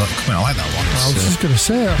Roller. Come on, I like that one. I was just going to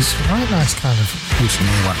say, that's quite nice, kind of. Do some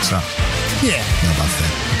earwax, that. Yeah. Not a bad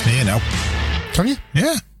thing. I can hear now. Can you?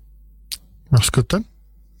 Yeah. That's good then.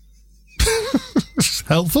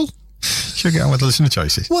 Helpful. Should we get on with the listener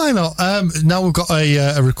choices? Why not? Now we've got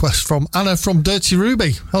a request from Anna from Dirty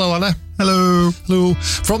Ruby. Hello, Anna. Hello. Hello.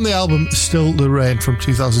 From the album Still the Rain from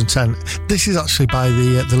 2010. This is actually by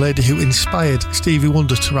the lady who inspired Stevie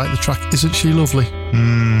Wonder to write the track Isn't She Lovely?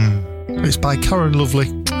 It's by Karen Lovely.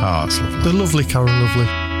 Oh, that's lovely. The lovely Karen Lovely.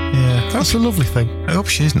 Yeah. That's a lovely thing. I hope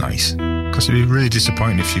she is nice, because it'd be really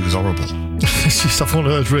disappointing if she was horrible. It's just one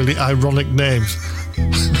of those really ironic names.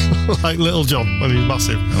 Like Little John when he's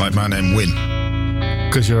massive. I like my name Winn.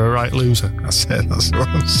 Because you're a right loser. That's it, that's what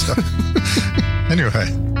I'm saying. Anyway,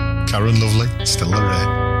 Karen Lovely, Still the Rain.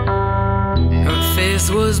 Her face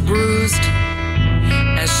was bruised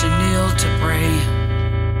as she kneeled to pray.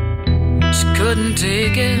 She couldn't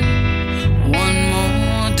take it one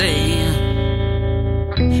more day.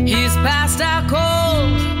 He's passed out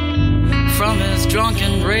cold from his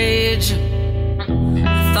drunken rage.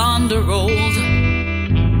 Thunder rolled.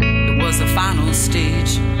 It was the final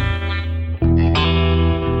stage.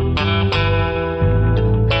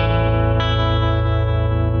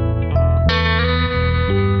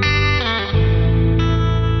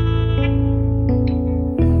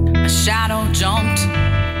 A shadow jumped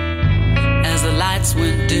as the lights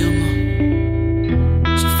went dim.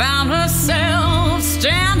 She found herself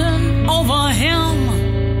standing over him.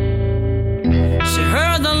 She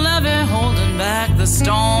heard the levee holding back the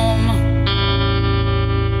storm.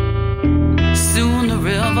 Soon the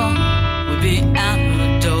river would be at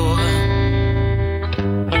her door.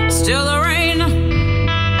 Still the rain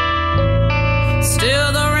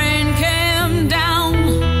came down.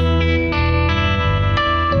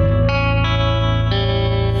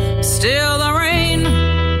 Still the rain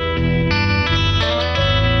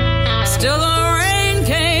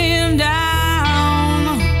came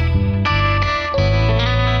down.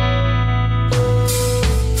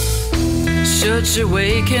 Should she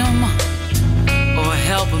wake him or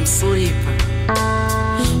help him sleep?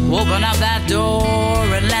 Open up that door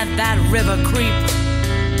and let that river creep.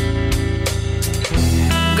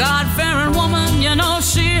 God-fearing woman, you know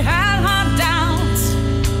she had her doubts,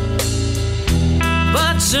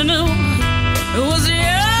 but she knew it was the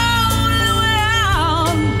only way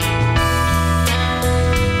out.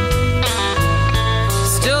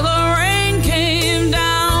 Still the rain came down.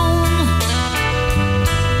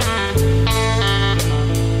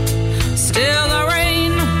 Still the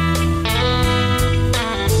rain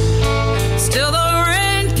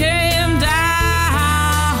came down.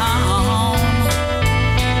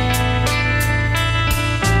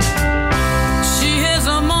 She hears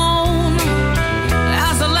a moan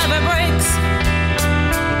as the levee breaks.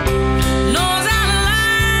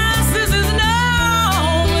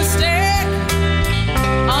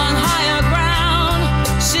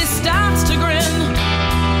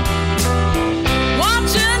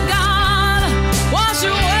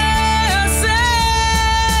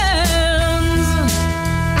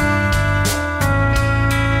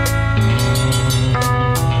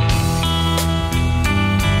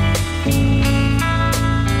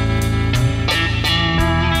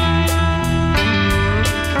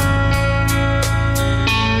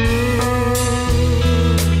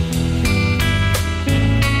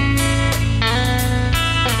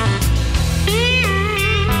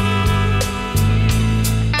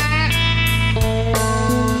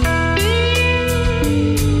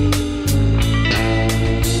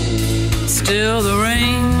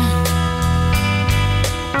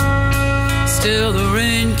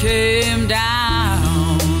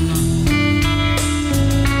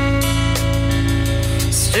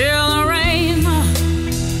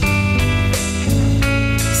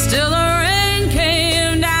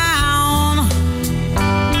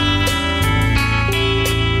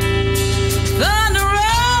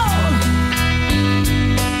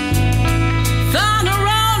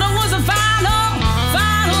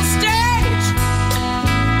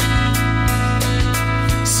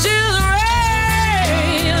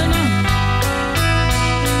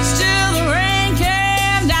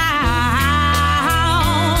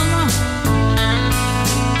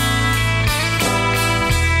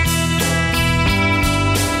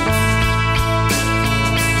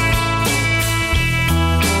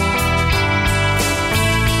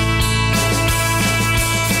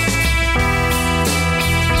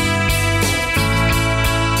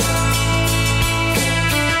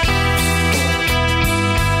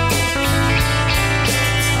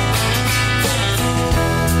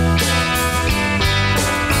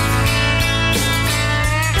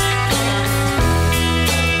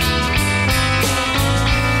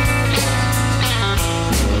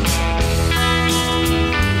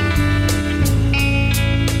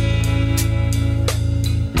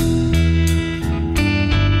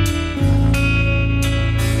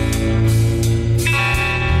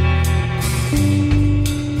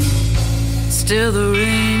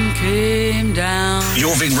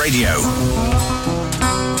 Radio.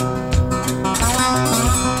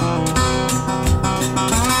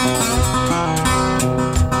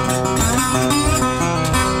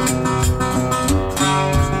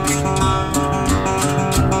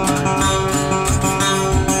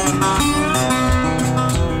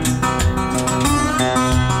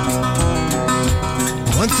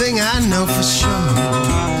 One thing I know for sure,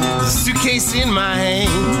 the suitcase in my hand,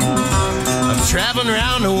 I'm traveling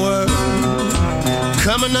around the world,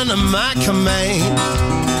 coming under my command.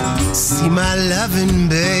 See my loving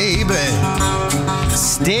baby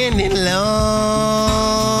standing lonesome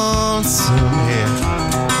here.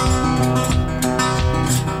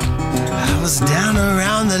 I was down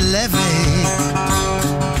around the levee,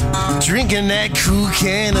 drinking that cool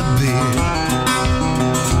can of beer.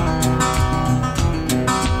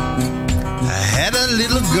 Had a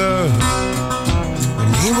little girl, her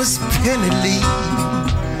name was Penny Lee. I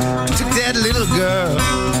took that little girl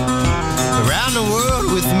around the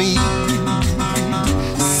world with me.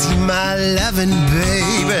 See my loving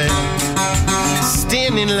baby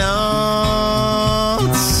standing lonesome.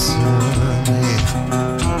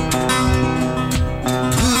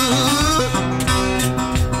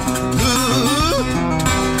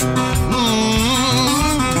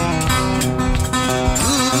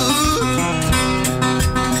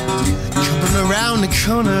 Around the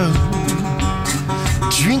corner,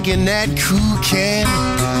 drinking that cool can.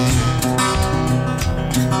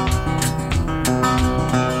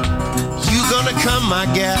 You gonna come, my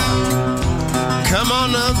gal? Come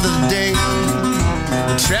on up the day.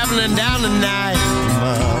 We're traveling down the night,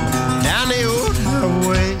 Mom, down the old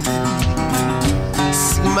highway.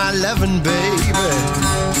 See my loving baby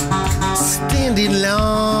standing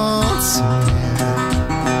lonesome.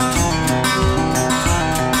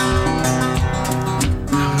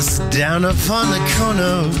 Down upon the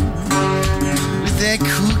corner with that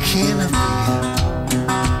cool can of beer.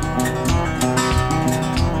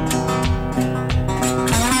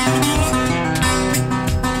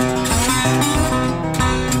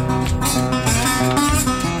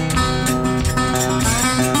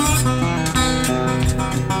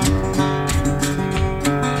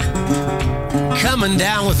 Coming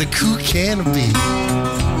down with a cool can of beer.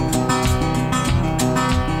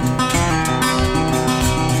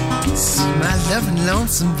 My loving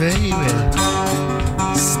lonesome baby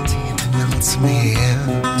standing lonesome here.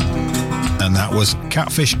 And that was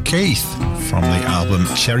Catfish Keith from the album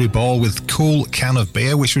Cherry Ball with Cool Can of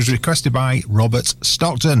Beer, which was requested by Robert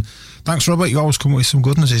Stockton. Thanks, Robert. You always come up with some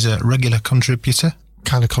goodness. He's a regular contributor.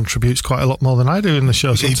 Kind of contributes quite a lot more than I do in the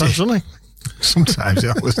show sometimes, doesn't he? Sometimes he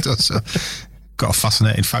always does. So. Got a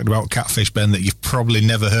fascinating fact about catfish, Ben, that you've probably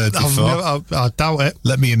never heard before. I doubt it.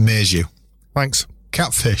 Let me amaze you. Thanks.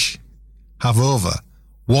 Catfish have over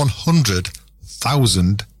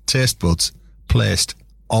 100,000 taste buds placed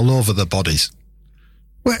all over their bodies.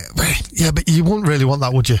 Wait, yeah, but you wouldn't really want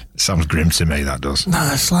that, would you? Sounds grim to me, that does. No,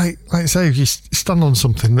 it's like say, if you stand on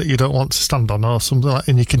something that you don't want to stand on or something like,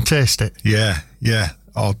 and you can taste it. Yeah.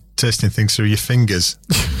 Or tasting things through your fingers.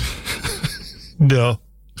 No.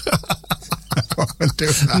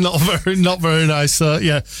 Not very nice.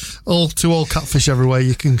 Yeah, all catfish everywhere.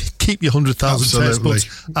 You can keep your 100,000 taste buds.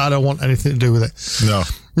 I don't want anything to do with it. No.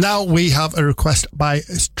 Now we have a request by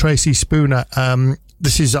Tracy Spooner.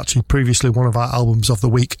 This is actually previously one of our albums of the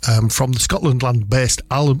week from the Scotland-based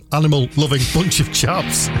animal-loving bunch of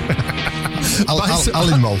chaps.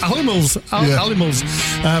 Animals.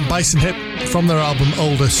 Bison Hip from their album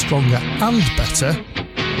Older, Stronger and Better.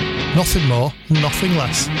 Nothing more, nothing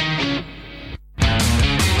less.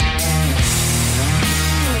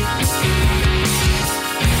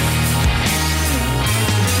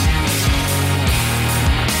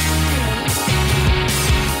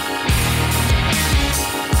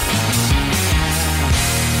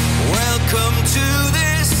 Welcome to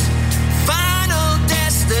this final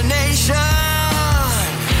destination.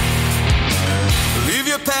 Leave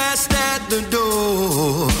your past at the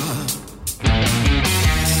door.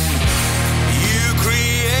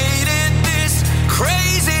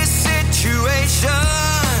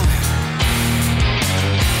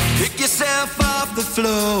 Pick yourself off the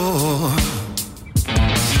floor.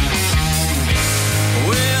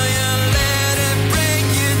 Will you let it bring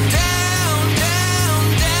you down, down,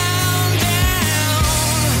 down, down?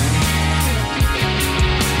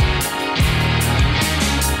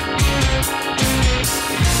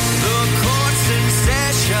 The court's in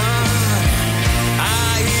session.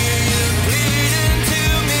 I hear you pleading to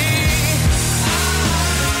me.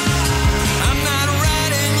 I'm not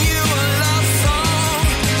writing you a love song.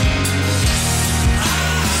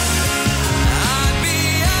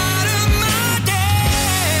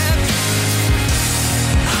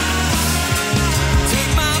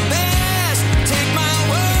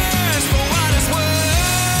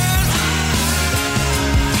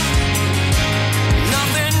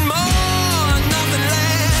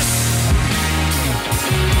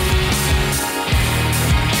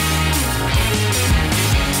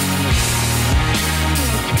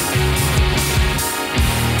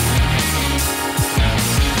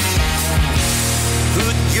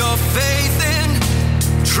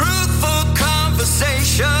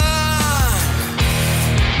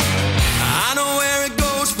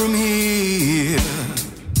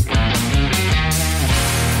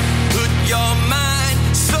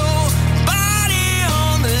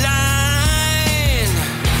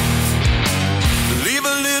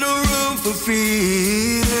 for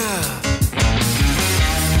fear.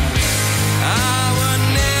 I will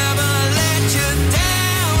never let you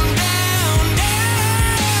down, down, down.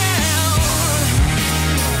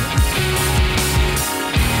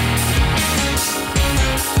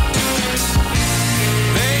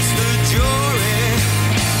 Face the jury.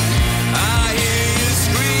 I hear you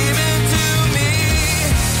screaming to me.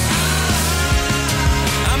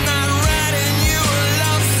 I'm not writing you a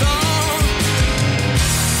love song.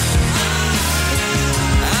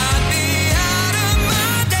 I'd be out of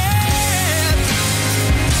my depth.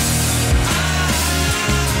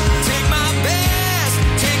 Take my best,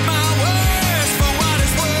 take my worst for what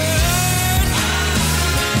it's worth.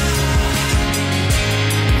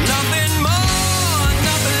 Nothing more,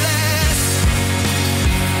 nothing less.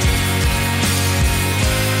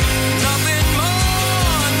 Nothing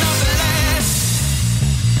more, nothing less.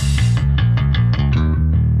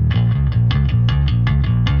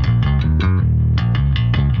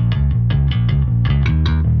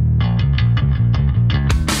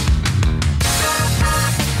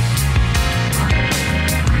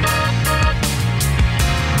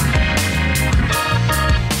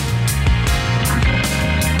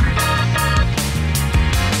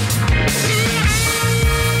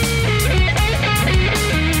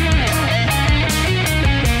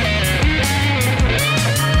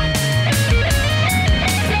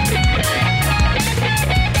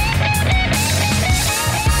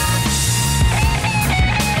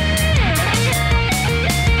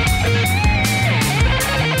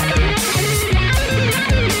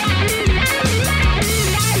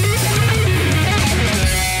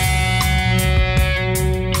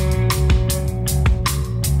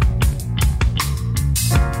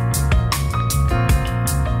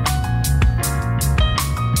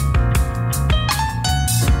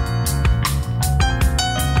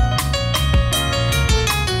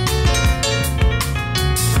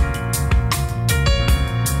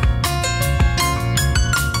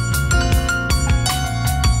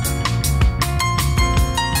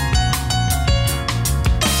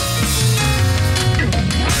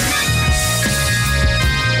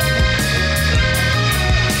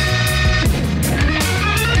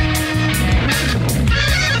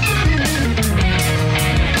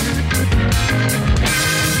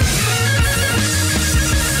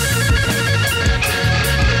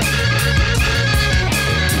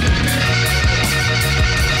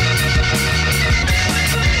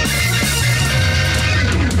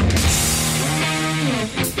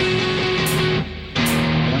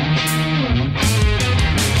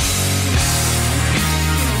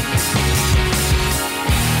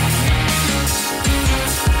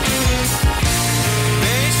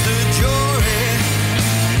 Face the jury.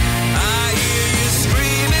 I hear you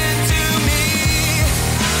screaming to me.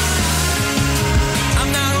 I'm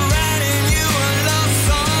not writing you a love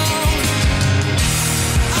song.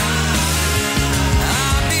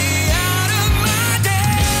 I'll be out of my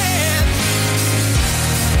depth.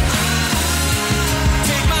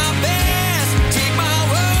 Take my best, take my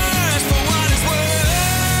worst for what it's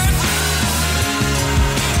worth.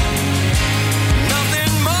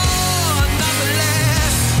 Nothing more, nothing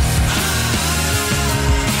less.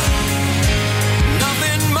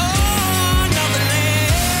 Nothing more, nothing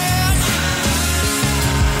less.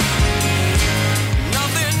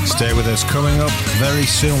 Nothing more. Stay with us. Coming up very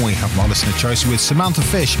soon, we have more listener choices with Samantha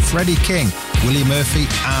Fish, Freddie King, Willie Murphy,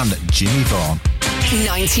 and Jimmy Vaughan.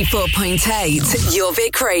 94.8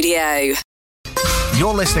 Jorvik Radio.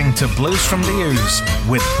 You're listening to Blues from the Ouse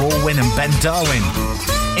with Paul Winn and Ben Darwin,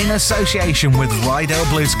 in association with Rydale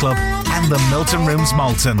Blues Club and the Milton Rooms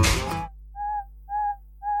Malton.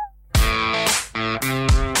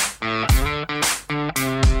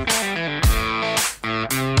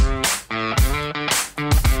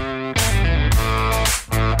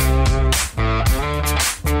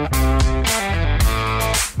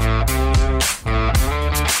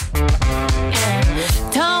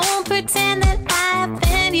 Don't pretend that I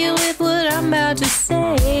offend you with what I'm about to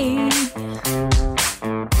say.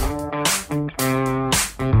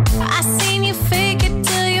 I seen you fake it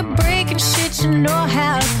till you're breaking shit, you know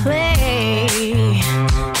how to play.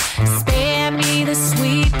 Spare me the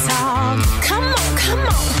sweet talk. Come on, come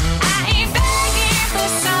on. I ain't begging for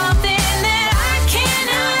something that I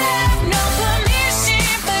cannot have. No permission,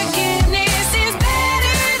 forgiveness is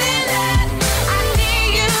better than that. I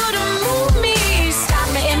need you to move me, stop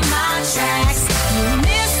me in my tracks. You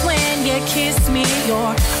miss when you kiss me,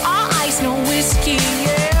 you're all ice, no whiskey,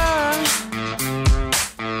 yeah.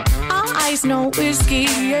 All ice, no whiskey,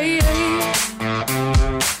 yeah, yeah.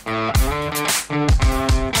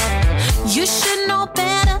 You should know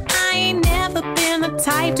better, I ain't never been the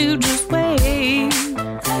type to just wait.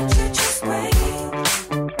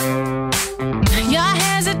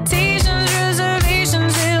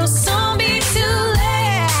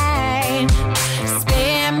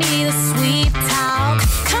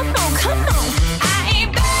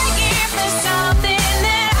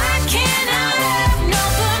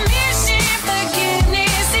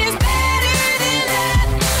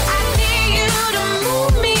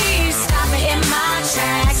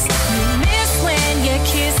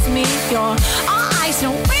 You're all ice,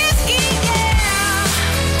 no whiskey, yeah.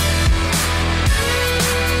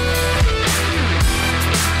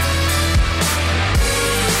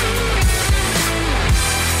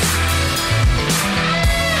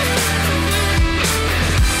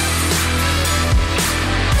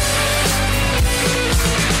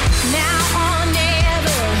 Now or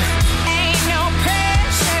never, ain't no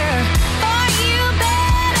pressure for you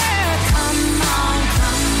better. Come on,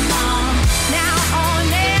 come on. Now or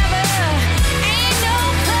never, ain't no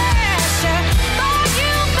pressure for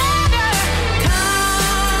you better.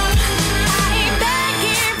 Come, I ain't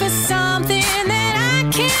begging for something that I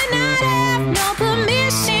cannot have. No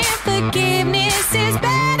permission, forgiveness is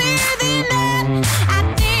better than that. I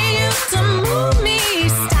dare you to move me,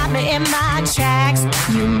 stop me in my tracks.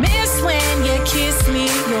 You miss when you kiss me.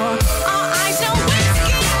 You're all eyes, no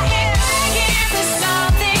whiskey. Yeah, begging for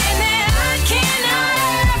something that I cannot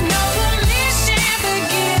have. No permission,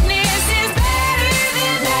 forgiveness is better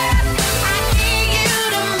than that. I need you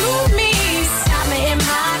to move me, stop me in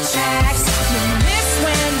my tracks. You miss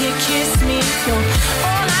when you kiss me. You're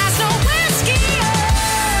all eyes, no whiskey. All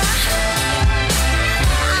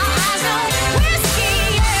eyes, no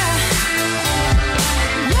whiskey.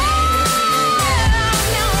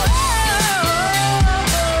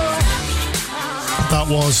 That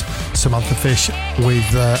was Samantha Fish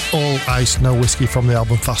with All Ice, No Whiskey from the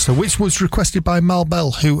album Faster, which was requested by Mal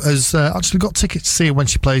Bell, who has actually got tickets to see her when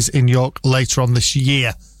she plays in York later on this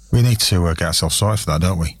year. We need to get ourselves sorted for that,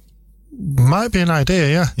 don't we? Might be an idea,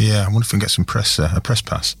 yeah. Yeah, I wonder if we can get some press, a press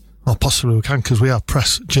pass. Well, possibly we can, because we are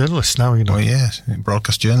press journalists now, you know. Oh, yeah,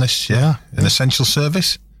 broadcast journalists, yeah. An essential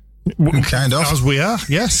service? Kind of. As we are,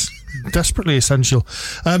 yes. Desperately essential.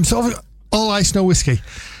 So, All Ice, No Whiskey.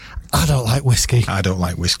 I don't like whiskey. I don't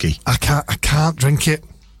like whiskey. I can't drink it.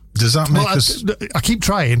 Does that make us... I keep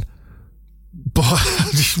trying, but I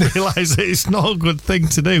just realise that it's not a good thing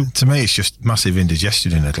to do. To me, it's just massive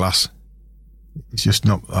indigestion in a glass. It's just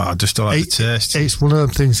not... I just don't like the taste. It's one of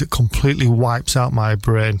them things that completely wipes out my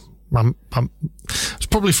brain. It's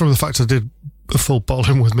probably from the fact I did a full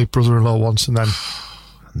bottling with my brother-in-law once, and then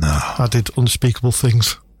I did unspeakable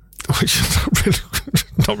things, which is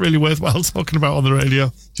not really worthwhile talking about on the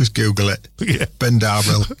radio. Just Google it. Yeah. Ben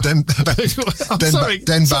Darwin. Den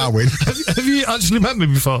Darwin. Have you actually met me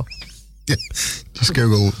before? Yeah. Just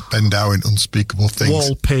Google Ben Darwin unspeakable things.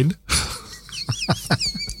 Wall pin.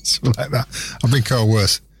 Something like that. I've been called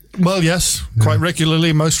worse. Well, yes, quite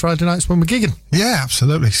regularly most Friday nights when we're gigging. Yeah,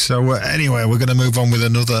 absolutely. So anyway, we're going to move on with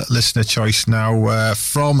another listener choice now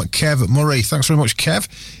from Kev Murray. Thanks very much, Kev.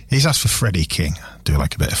 He's asked for Freddie King. I do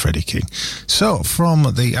like a bit of Freddie King. So, from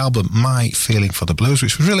the album My Feeling for the Blues,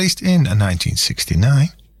 which was released in 1969,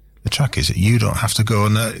 the track is You Don't Have to Go.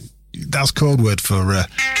 And that's code word for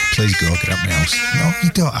please go, get out my house. No, you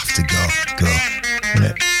don't have to go. Go.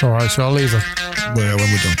 All right, so I'll leave her. Well,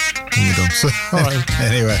 when we're done. So, all right.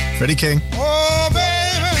 Anyway, Freddie King. Oh,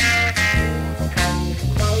 baby,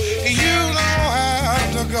 you don't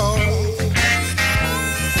have to go.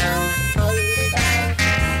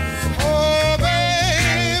 Oh,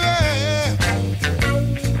 baby,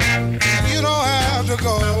 you don't have to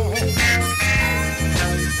go.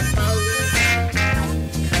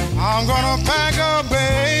 I'm gonna pack up,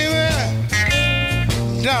 baby.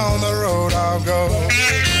 Down the road I'll go.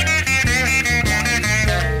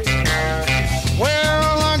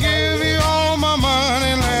 Well, I'll give you all my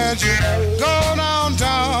money, let you go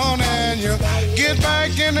downtown, and you get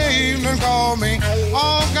back in the evening, call me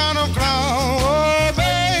all kind of clown. Oh,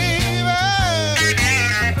 baby,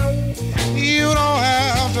 you don't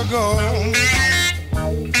have to go.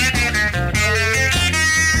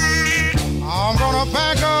 I'm gonna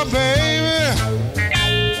pack up, baby,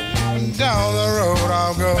 down the road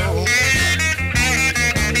I'll go.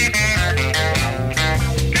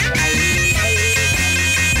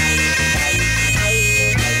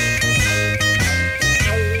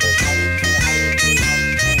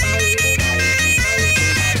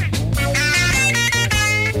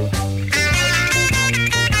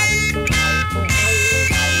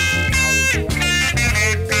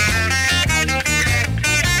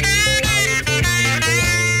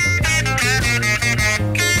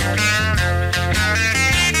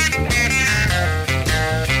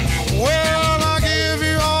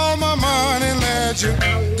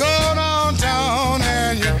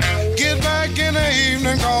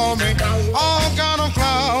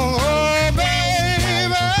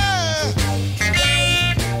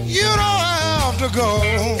 Go.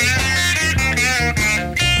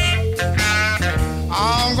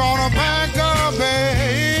 I'm gonna pack up,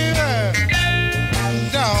 baby.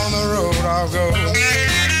 Down the road I'll go.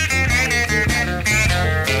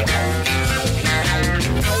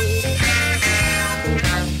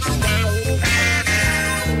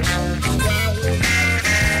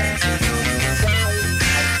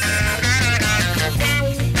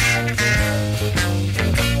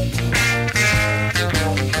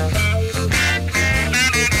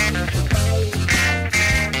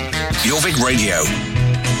 Jorvik Radio.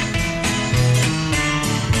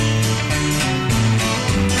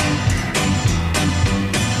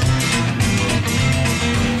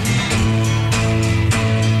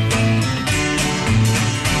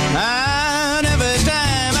 And every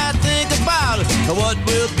time I think about what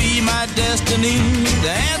will be my destiny,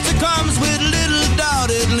 the answer comes with little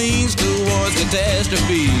doubt. It leans towards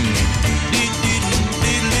catastrophe.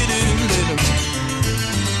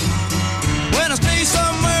 When I stay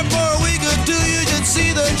somewhere for a week or two, you should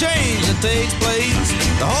see the change that takes place.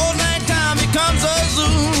 The whole night time becomes a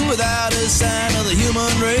zoo without a sign of the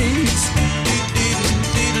human race.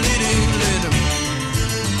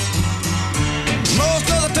 Most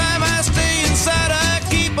of the time I stay inside, I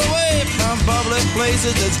keep away from public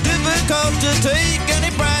places. It's difficult to take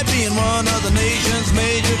any pride being one of the nation's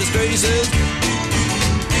major disgraces.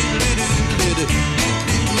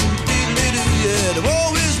 Yeah,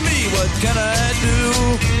 woe is me, what can I do?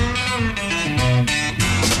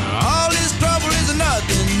 All this trouble is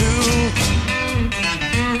nothing new.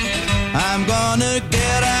 I'm gonna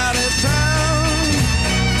get out of town,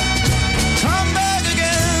 come back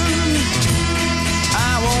again.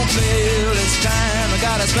 I won't fail this time, I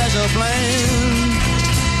got a special plan.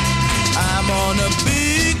 I'm gonna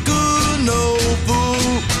be good, no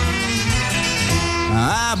fool.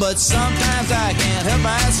 But sometimes I can't help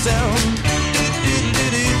myself.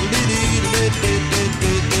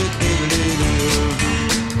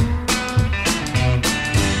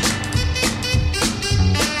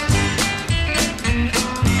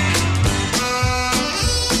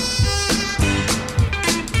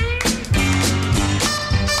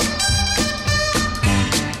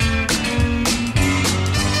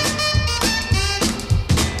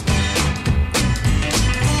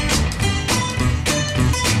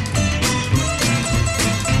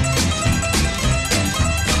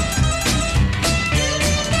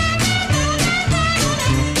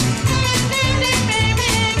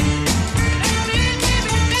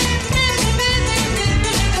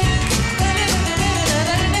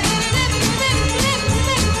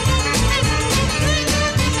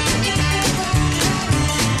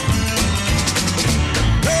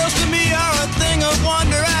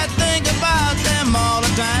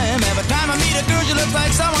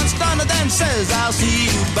 Says I'll see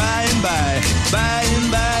you by and by, by and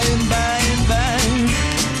by and by and by.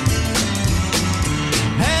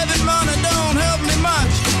 Having money don't help me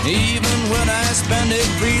much. Even when I spend it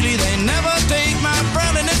freely, they never take my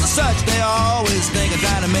friendliness as such. They always think I'm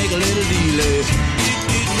trying to make a little deal.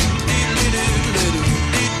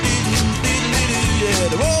 Yeah,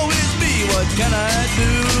 the woe is me, what can I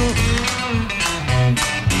do?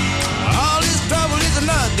 All this trouble is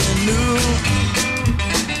nothing new.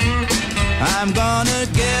 I'm gonna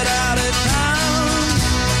get out of town,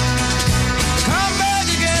 come back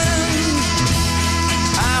again.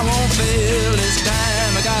 I won't fail this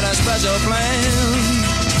time, I got a special plan.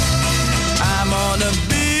 I'm gonna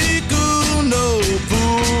be cool, no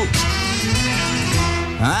fool.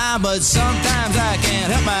 But sometimes I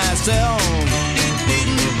can't help myself.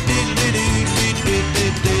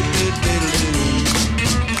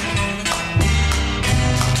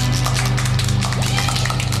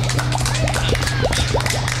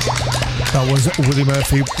 That was Willie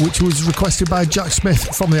Murphy, which was requested by Jack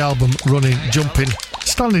Smith from the album Running, Jumping,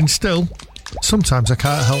 Standing Still. Sometimes I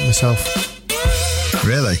can't help myself.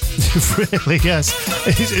 Really? Really, yes.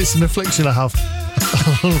 It's an affliction I have.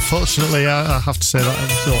 Unfortunately, I have to say that.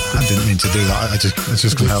 I didn't mean to do that. I just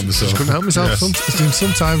couldn't help myself. Just couldn't help myself. Yes.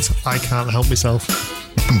 Sometimes I can't help myself.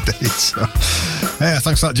 Indeed. So, yeah,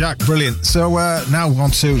 thanks for that, Jack. Brilliant. So now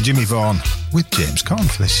on to Jimmy Vaughan with James Corden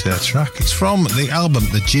for this track. It's from the album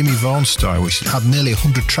The Jimmy Vaughan Story, which had nearly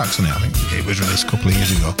 100 tracks on it. I think it was released a couple of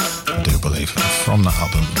years ago, I do believe. From that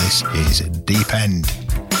album, this is Deep End.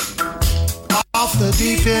 Off the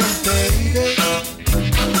deep end, baby.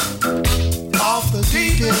 Off the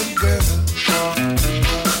deep end, girl.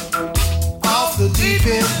 Off the deep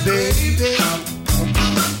end, baby.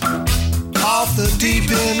 Off the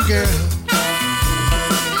deep end, girl.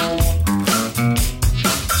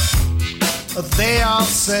 They all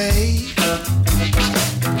say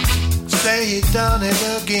he done it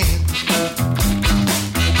again.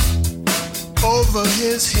 Over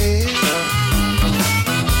his head.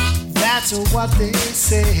 That's what they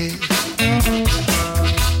say.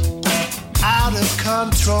 Out of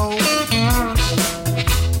control.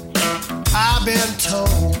 I've been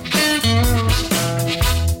told.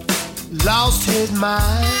 Lost his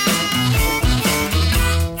mind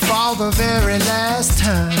for the very last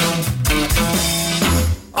time.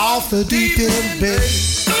 Off the deep end, babe.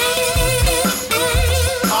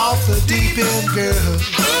 Off the deep end, girl.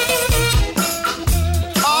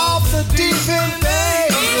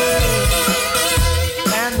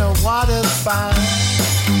 find.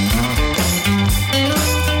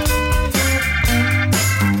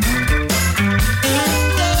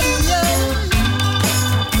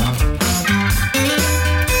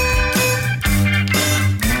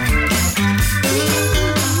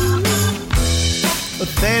 But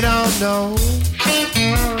they don't know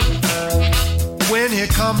when he'll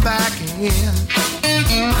come back in.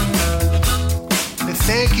 They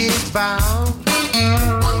think he's bound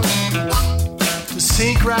to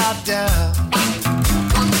sink right down.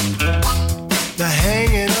 They're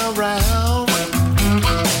hanging around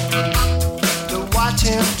to watch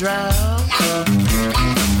him drown.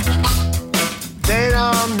 They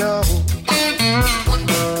don't know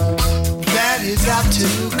that he's got to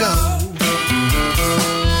go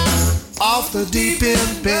off the deep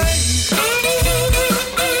end, babe.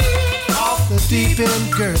 Off the deep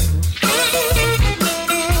end, girl.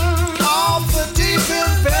 Off the deep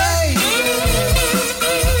end, baby.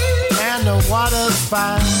 And the water's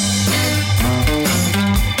fine.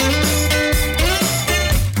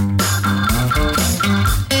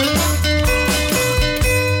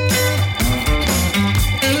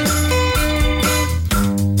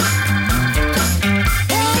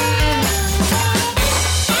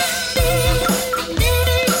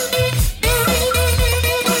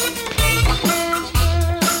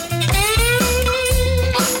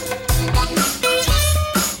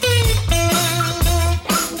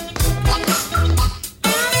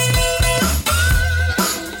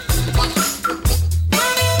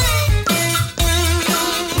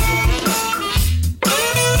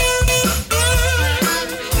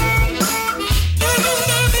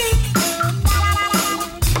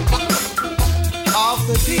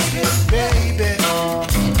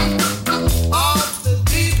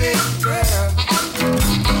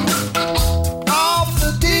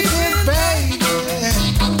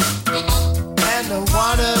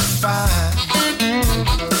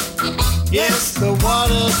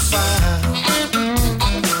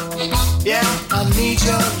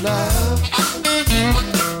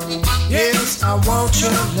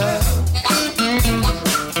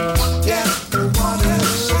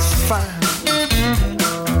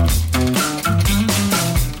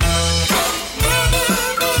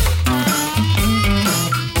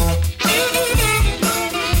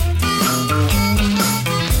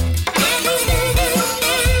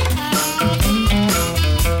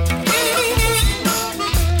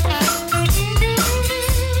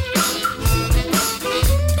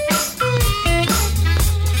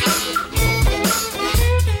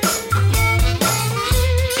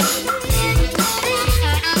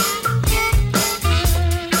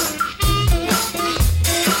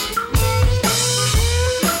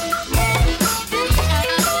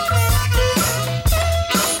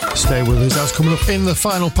 Stay with us. That's coming up in the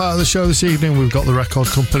final part of the show this evening. We've got the record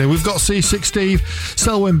company. We've got C6 Steve,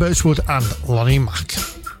 Selwyn Birchwood and Lonnie Mack.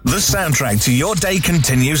 The soundtrack to your day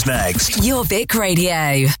continues next. Jorvik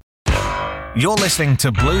Radio. You're listening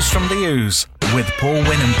to Blues from the Ouse with Paul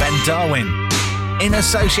Winn and Ben Darwin in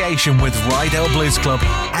association with Rydale Blues Club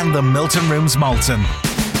and the Milton Rooms Malton.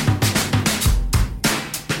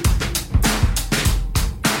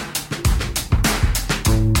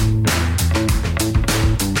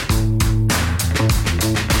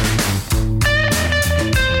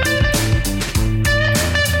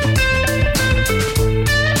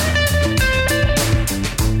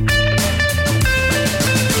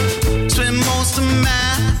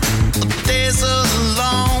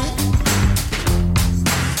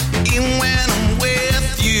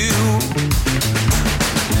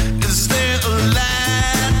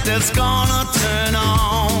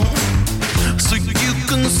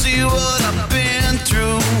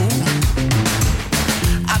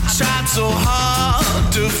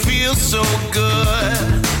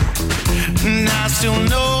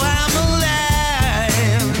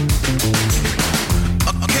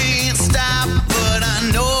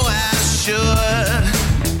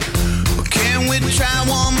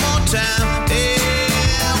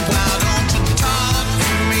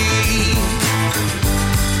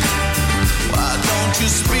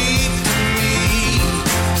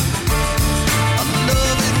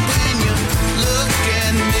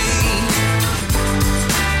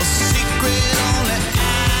 Secret only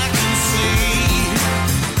I can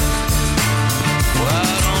see.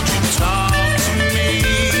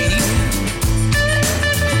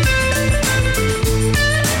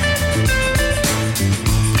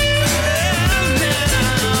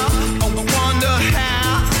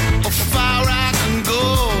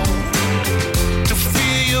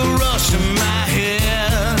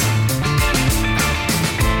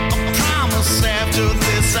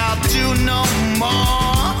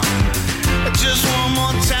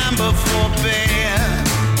 before bed.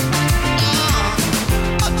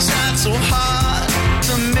 I tried so hard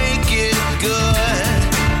to make it good,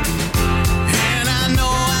 and I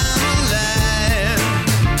know I'm alive.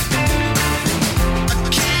 I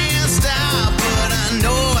can't stop, but I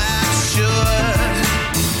know I should.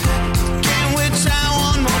 Can we try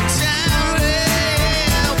one more time?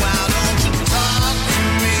 Yeah, why don't you talk to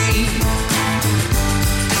me?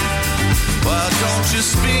 Why don't you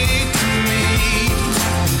speak to me?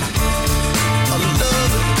 I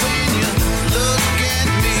love it when you look at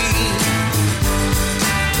me.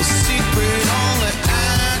 A secret only I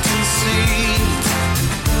can see.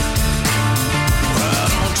 Why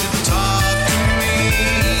don't you talk to me?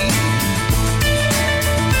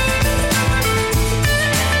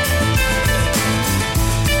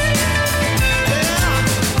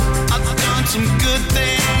 Yeah, I've done some good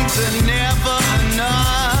things and never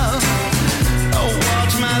enough. I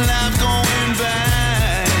watch my life going by.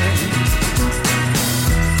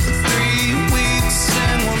 3 weeks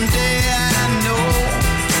and 1 day I know.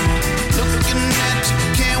 Looking at you,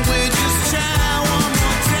 can't wait, just try one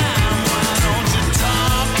more time. Why don't you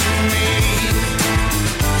talk to me?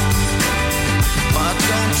 Why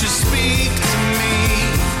don't you speak to me?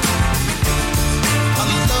 I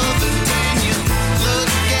love it when you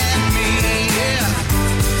look at me, yeah.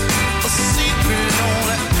 A secret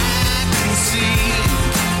only I can see.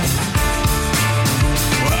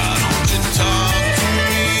 Why don't you talk to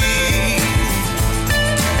me?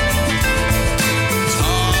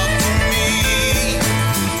 Talk to me.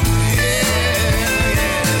 Yeah,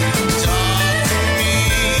 talk to me.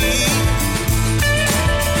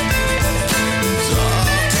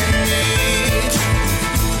 Talk to me.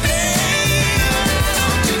 Hey, why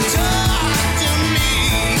don't you talk to me?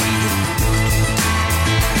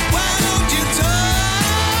 Why don't you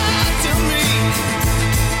talk to me?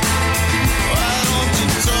 Why don't you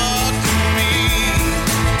talk to me?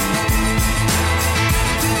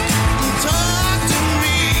 Talk to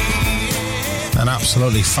me. An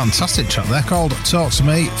absolutely fantastic track there called Talk to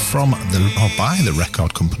Me by the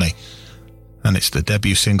record company. And it's the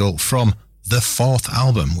debut single from the 4th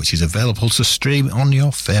album, which is available to stream on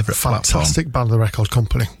your favourite platform. Fantastic band, the record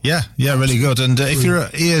company. Yeah, really good. And if your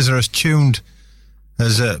ears are as tuned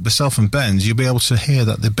as myself and Ben's, you'll be able to hear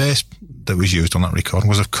that the bass that was used on that recording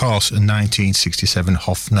was, of course, a 1967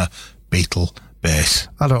 Hofner Beetle bass.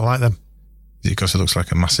 I don't like them. Is it because it looks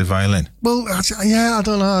like a massive violin? Well, yeah, I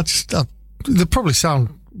don't know. They probably sound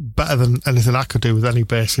better than anything I could do with any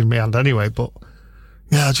bass in my hand anyway, but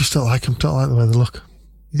yeah, I just don't like them. Don't like the way they look.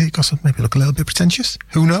 Is it because they maybe look a little bit pretentious?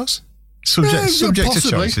 Who knows? Subject possibly, to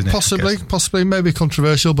choice, isn't it? Possibly, maybe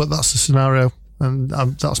controversial, but that's the scenario, and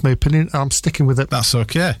that's my opinion. I'm sticking with it. That's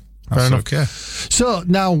okay. Fair enough. Okay. So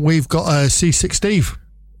now we've got C6 Steve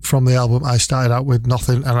from the album. I started out with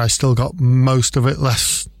nothing, and I still got most of it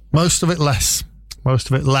left.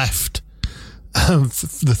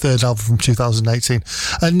 The third album from 2018.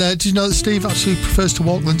 And did you know that Steve actually prefers to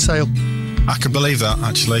walk than sail? I can believe that,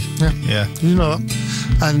 actually. Yeah. Did you know that?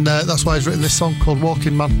 And that's why he's written this song called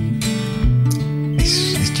Walking Man.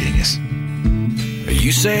 He's genius.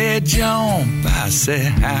 You said jump, I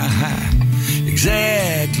said high.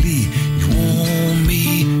 Exactly, you want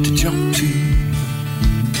me to jump to.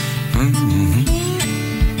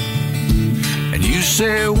 And you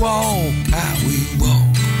said walk, I will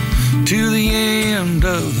walk to the end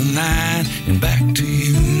of the line and back to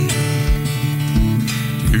you.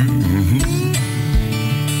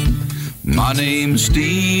 My name's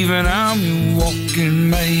Steve and I'm your walking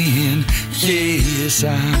man. Yes,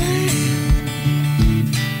 I am.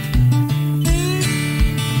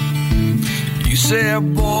 You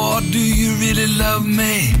said, boy, do you really love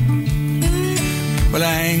me? Well,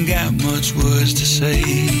 I ain't got much words to say.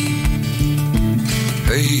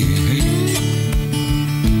 Hey,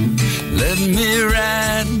 let me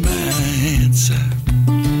ride my answer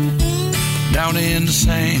down in the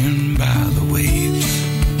sand by the waves.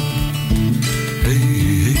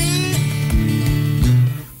 Hey,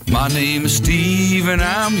 my name is Steve and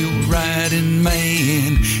I'm your riding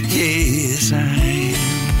man. Yes, I am.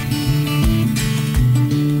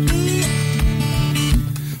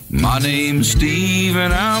 My name's Steve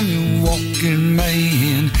and I'm your walking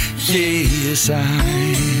man. Yes, I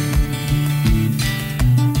am.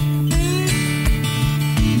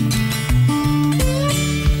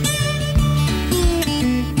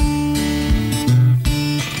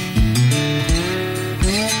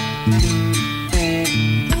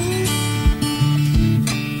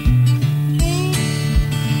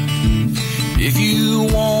 If you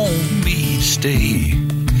want me to stay,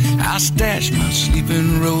 I stash my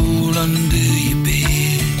sleeping roll under your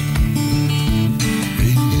bed.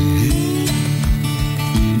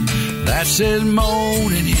 that says more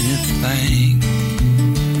than anything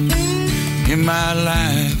in my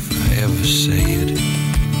life I ever said.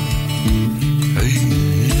 Hey.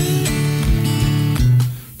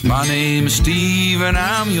 My name is Steve and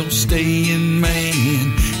I'm your staying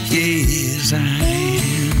man. Yes, I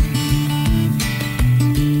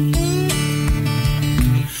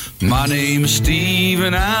am. My name is Steve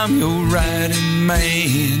and I'm your riding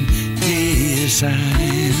man. Yes, I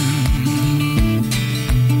am.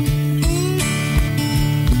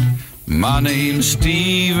 My name's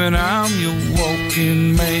Steve and I'm your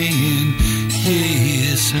walking man.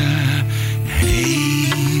 Yes, I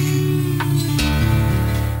am.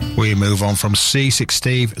 We move on from C6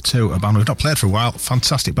 Steve to a band we've not played for a while.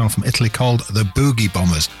 Fantastic band from Italy called the Boogie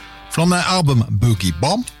Bombers. From their album Boogie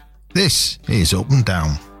Bomb, this is Up and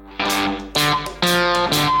Down.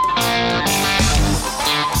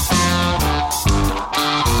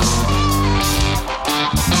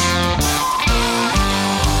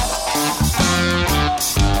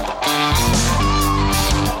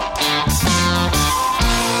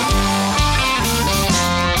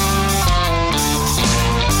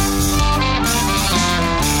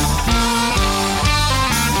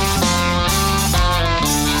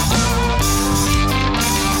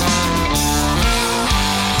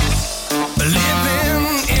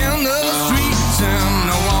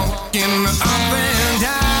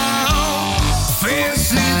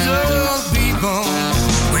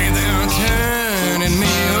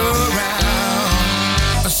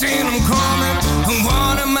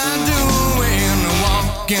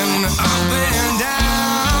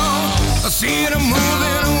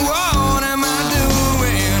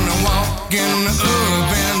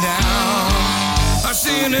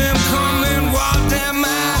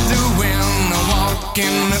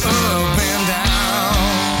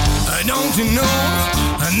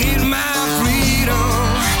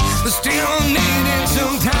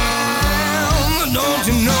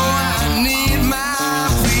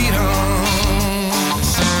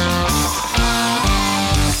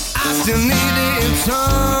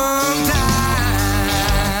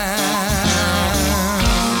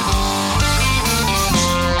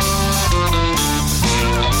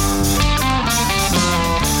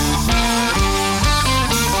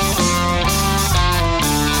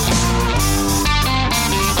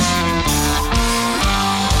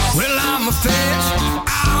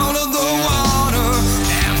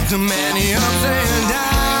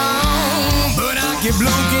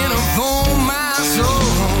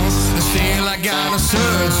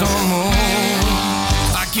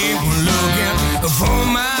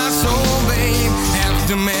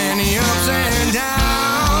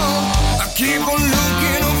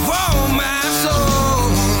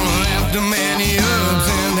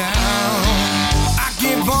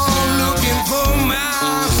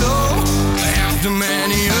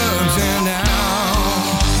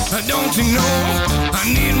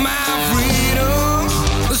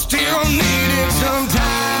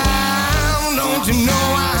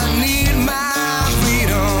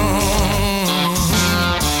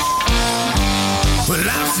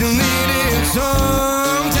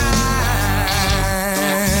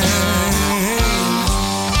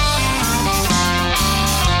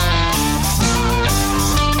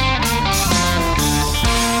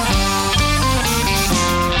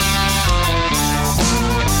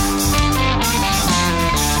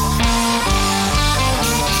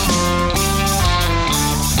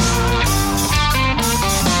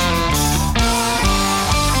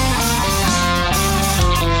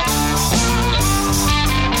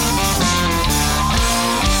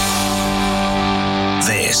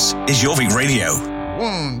 Jorvik Radio.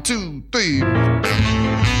 1, 2, 3. Let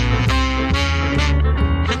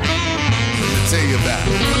me tell you about it.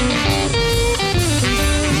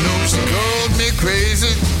 You know, she called me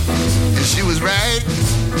crazy, and she was right.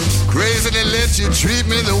 Crazy to let you treat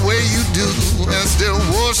me the way you do, and still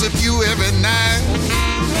worship you every night.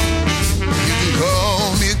 You can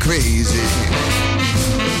call me crazy.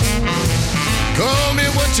 Call me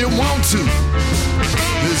what you want to,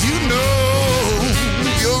 'cause you know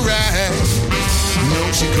you're right. No,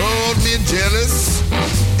 she called me jealous,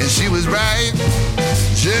 and she was right.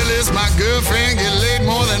 Jealous, my girlfriend get laid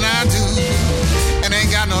more than I do, and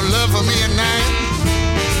ain't got no love for me at night.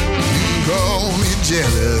 You can call me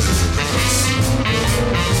jealous.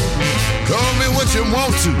 Call me what you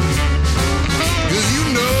want to, 'cause you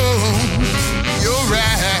know you're right.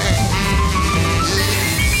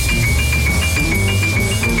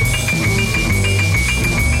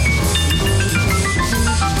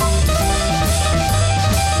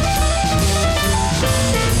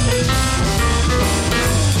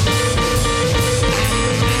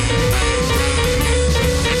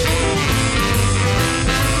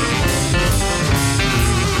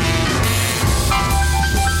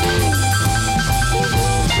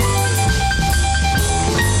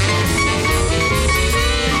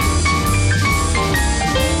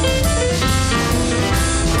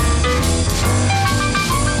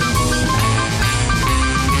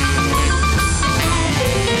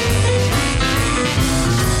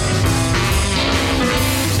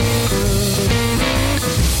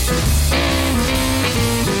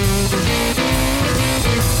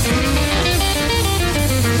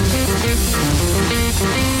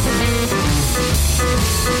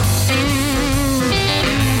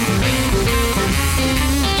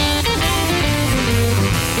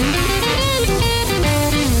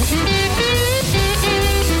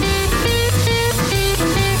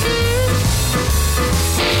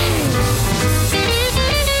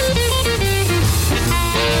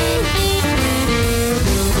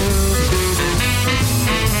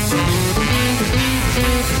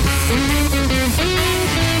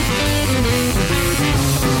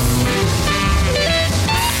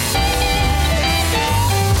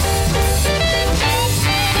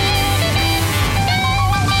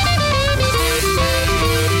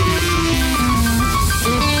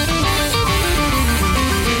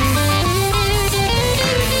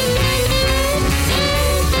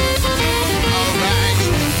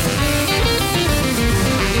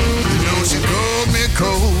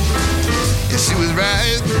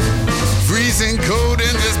 Freezing cold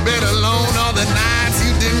in this bed alone, all the nights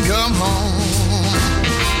you didn't come home.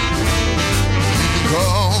 You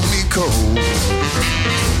call me cold.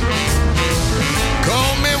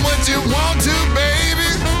 Call me what you want to,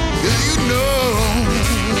 baby, 'cause you know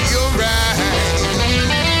you're right.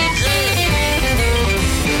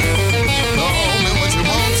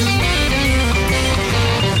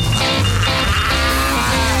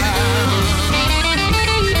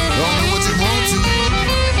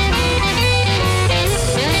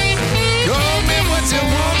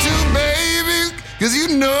 Cause you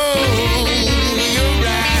know you're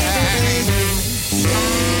right.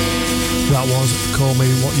 That was Call Me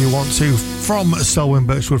What You Want To from Selwyn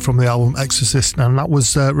Birchwood from the album Exorcist, and that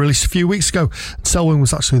was released a few weeks ago. Selwyn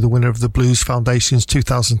was actually the winner of the Blues Foundation's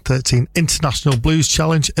 2013 International Blues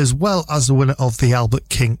Challenge, as well as the winner of the Albert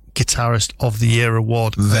King Guitarist of the Year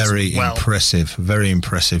award. Very impressive, very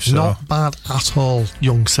impressive. So. Not bad at all,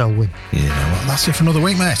 young Selwyn. Yeah, well, that's it for another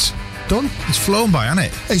week, mate. Done. It's flown by, hasn't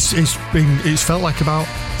it? It's felt like about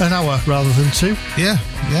an hour rather than 2. Yeah.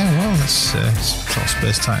 Well, that's sort of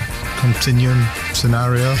space-time continuum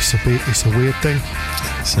scenario. It's a weird thing.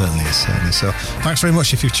 Certainly is. So, thanks very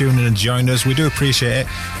much if you've tuned in and joined us. We do appreciate it.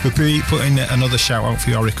 We'll be putting another shout out for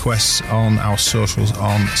your requests on our socials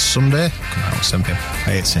on Sunday. Come out at 7 p.m. I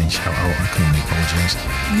hate saying shout out. I can only apologise.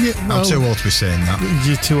 Yeah, well, I'm too old to be saying that.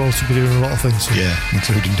 You're too old to be doing a lot of things. Yeah,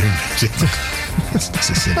 including doing music.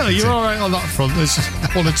 No, you're all right on that front. There's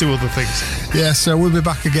one or two other things. Yeah, so we'll be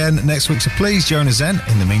back again next week. So please join us then.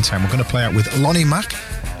 In the meantime, we're going to play out with Lonnie Mack,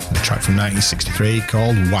 a track from 1963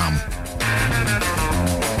 called Wham.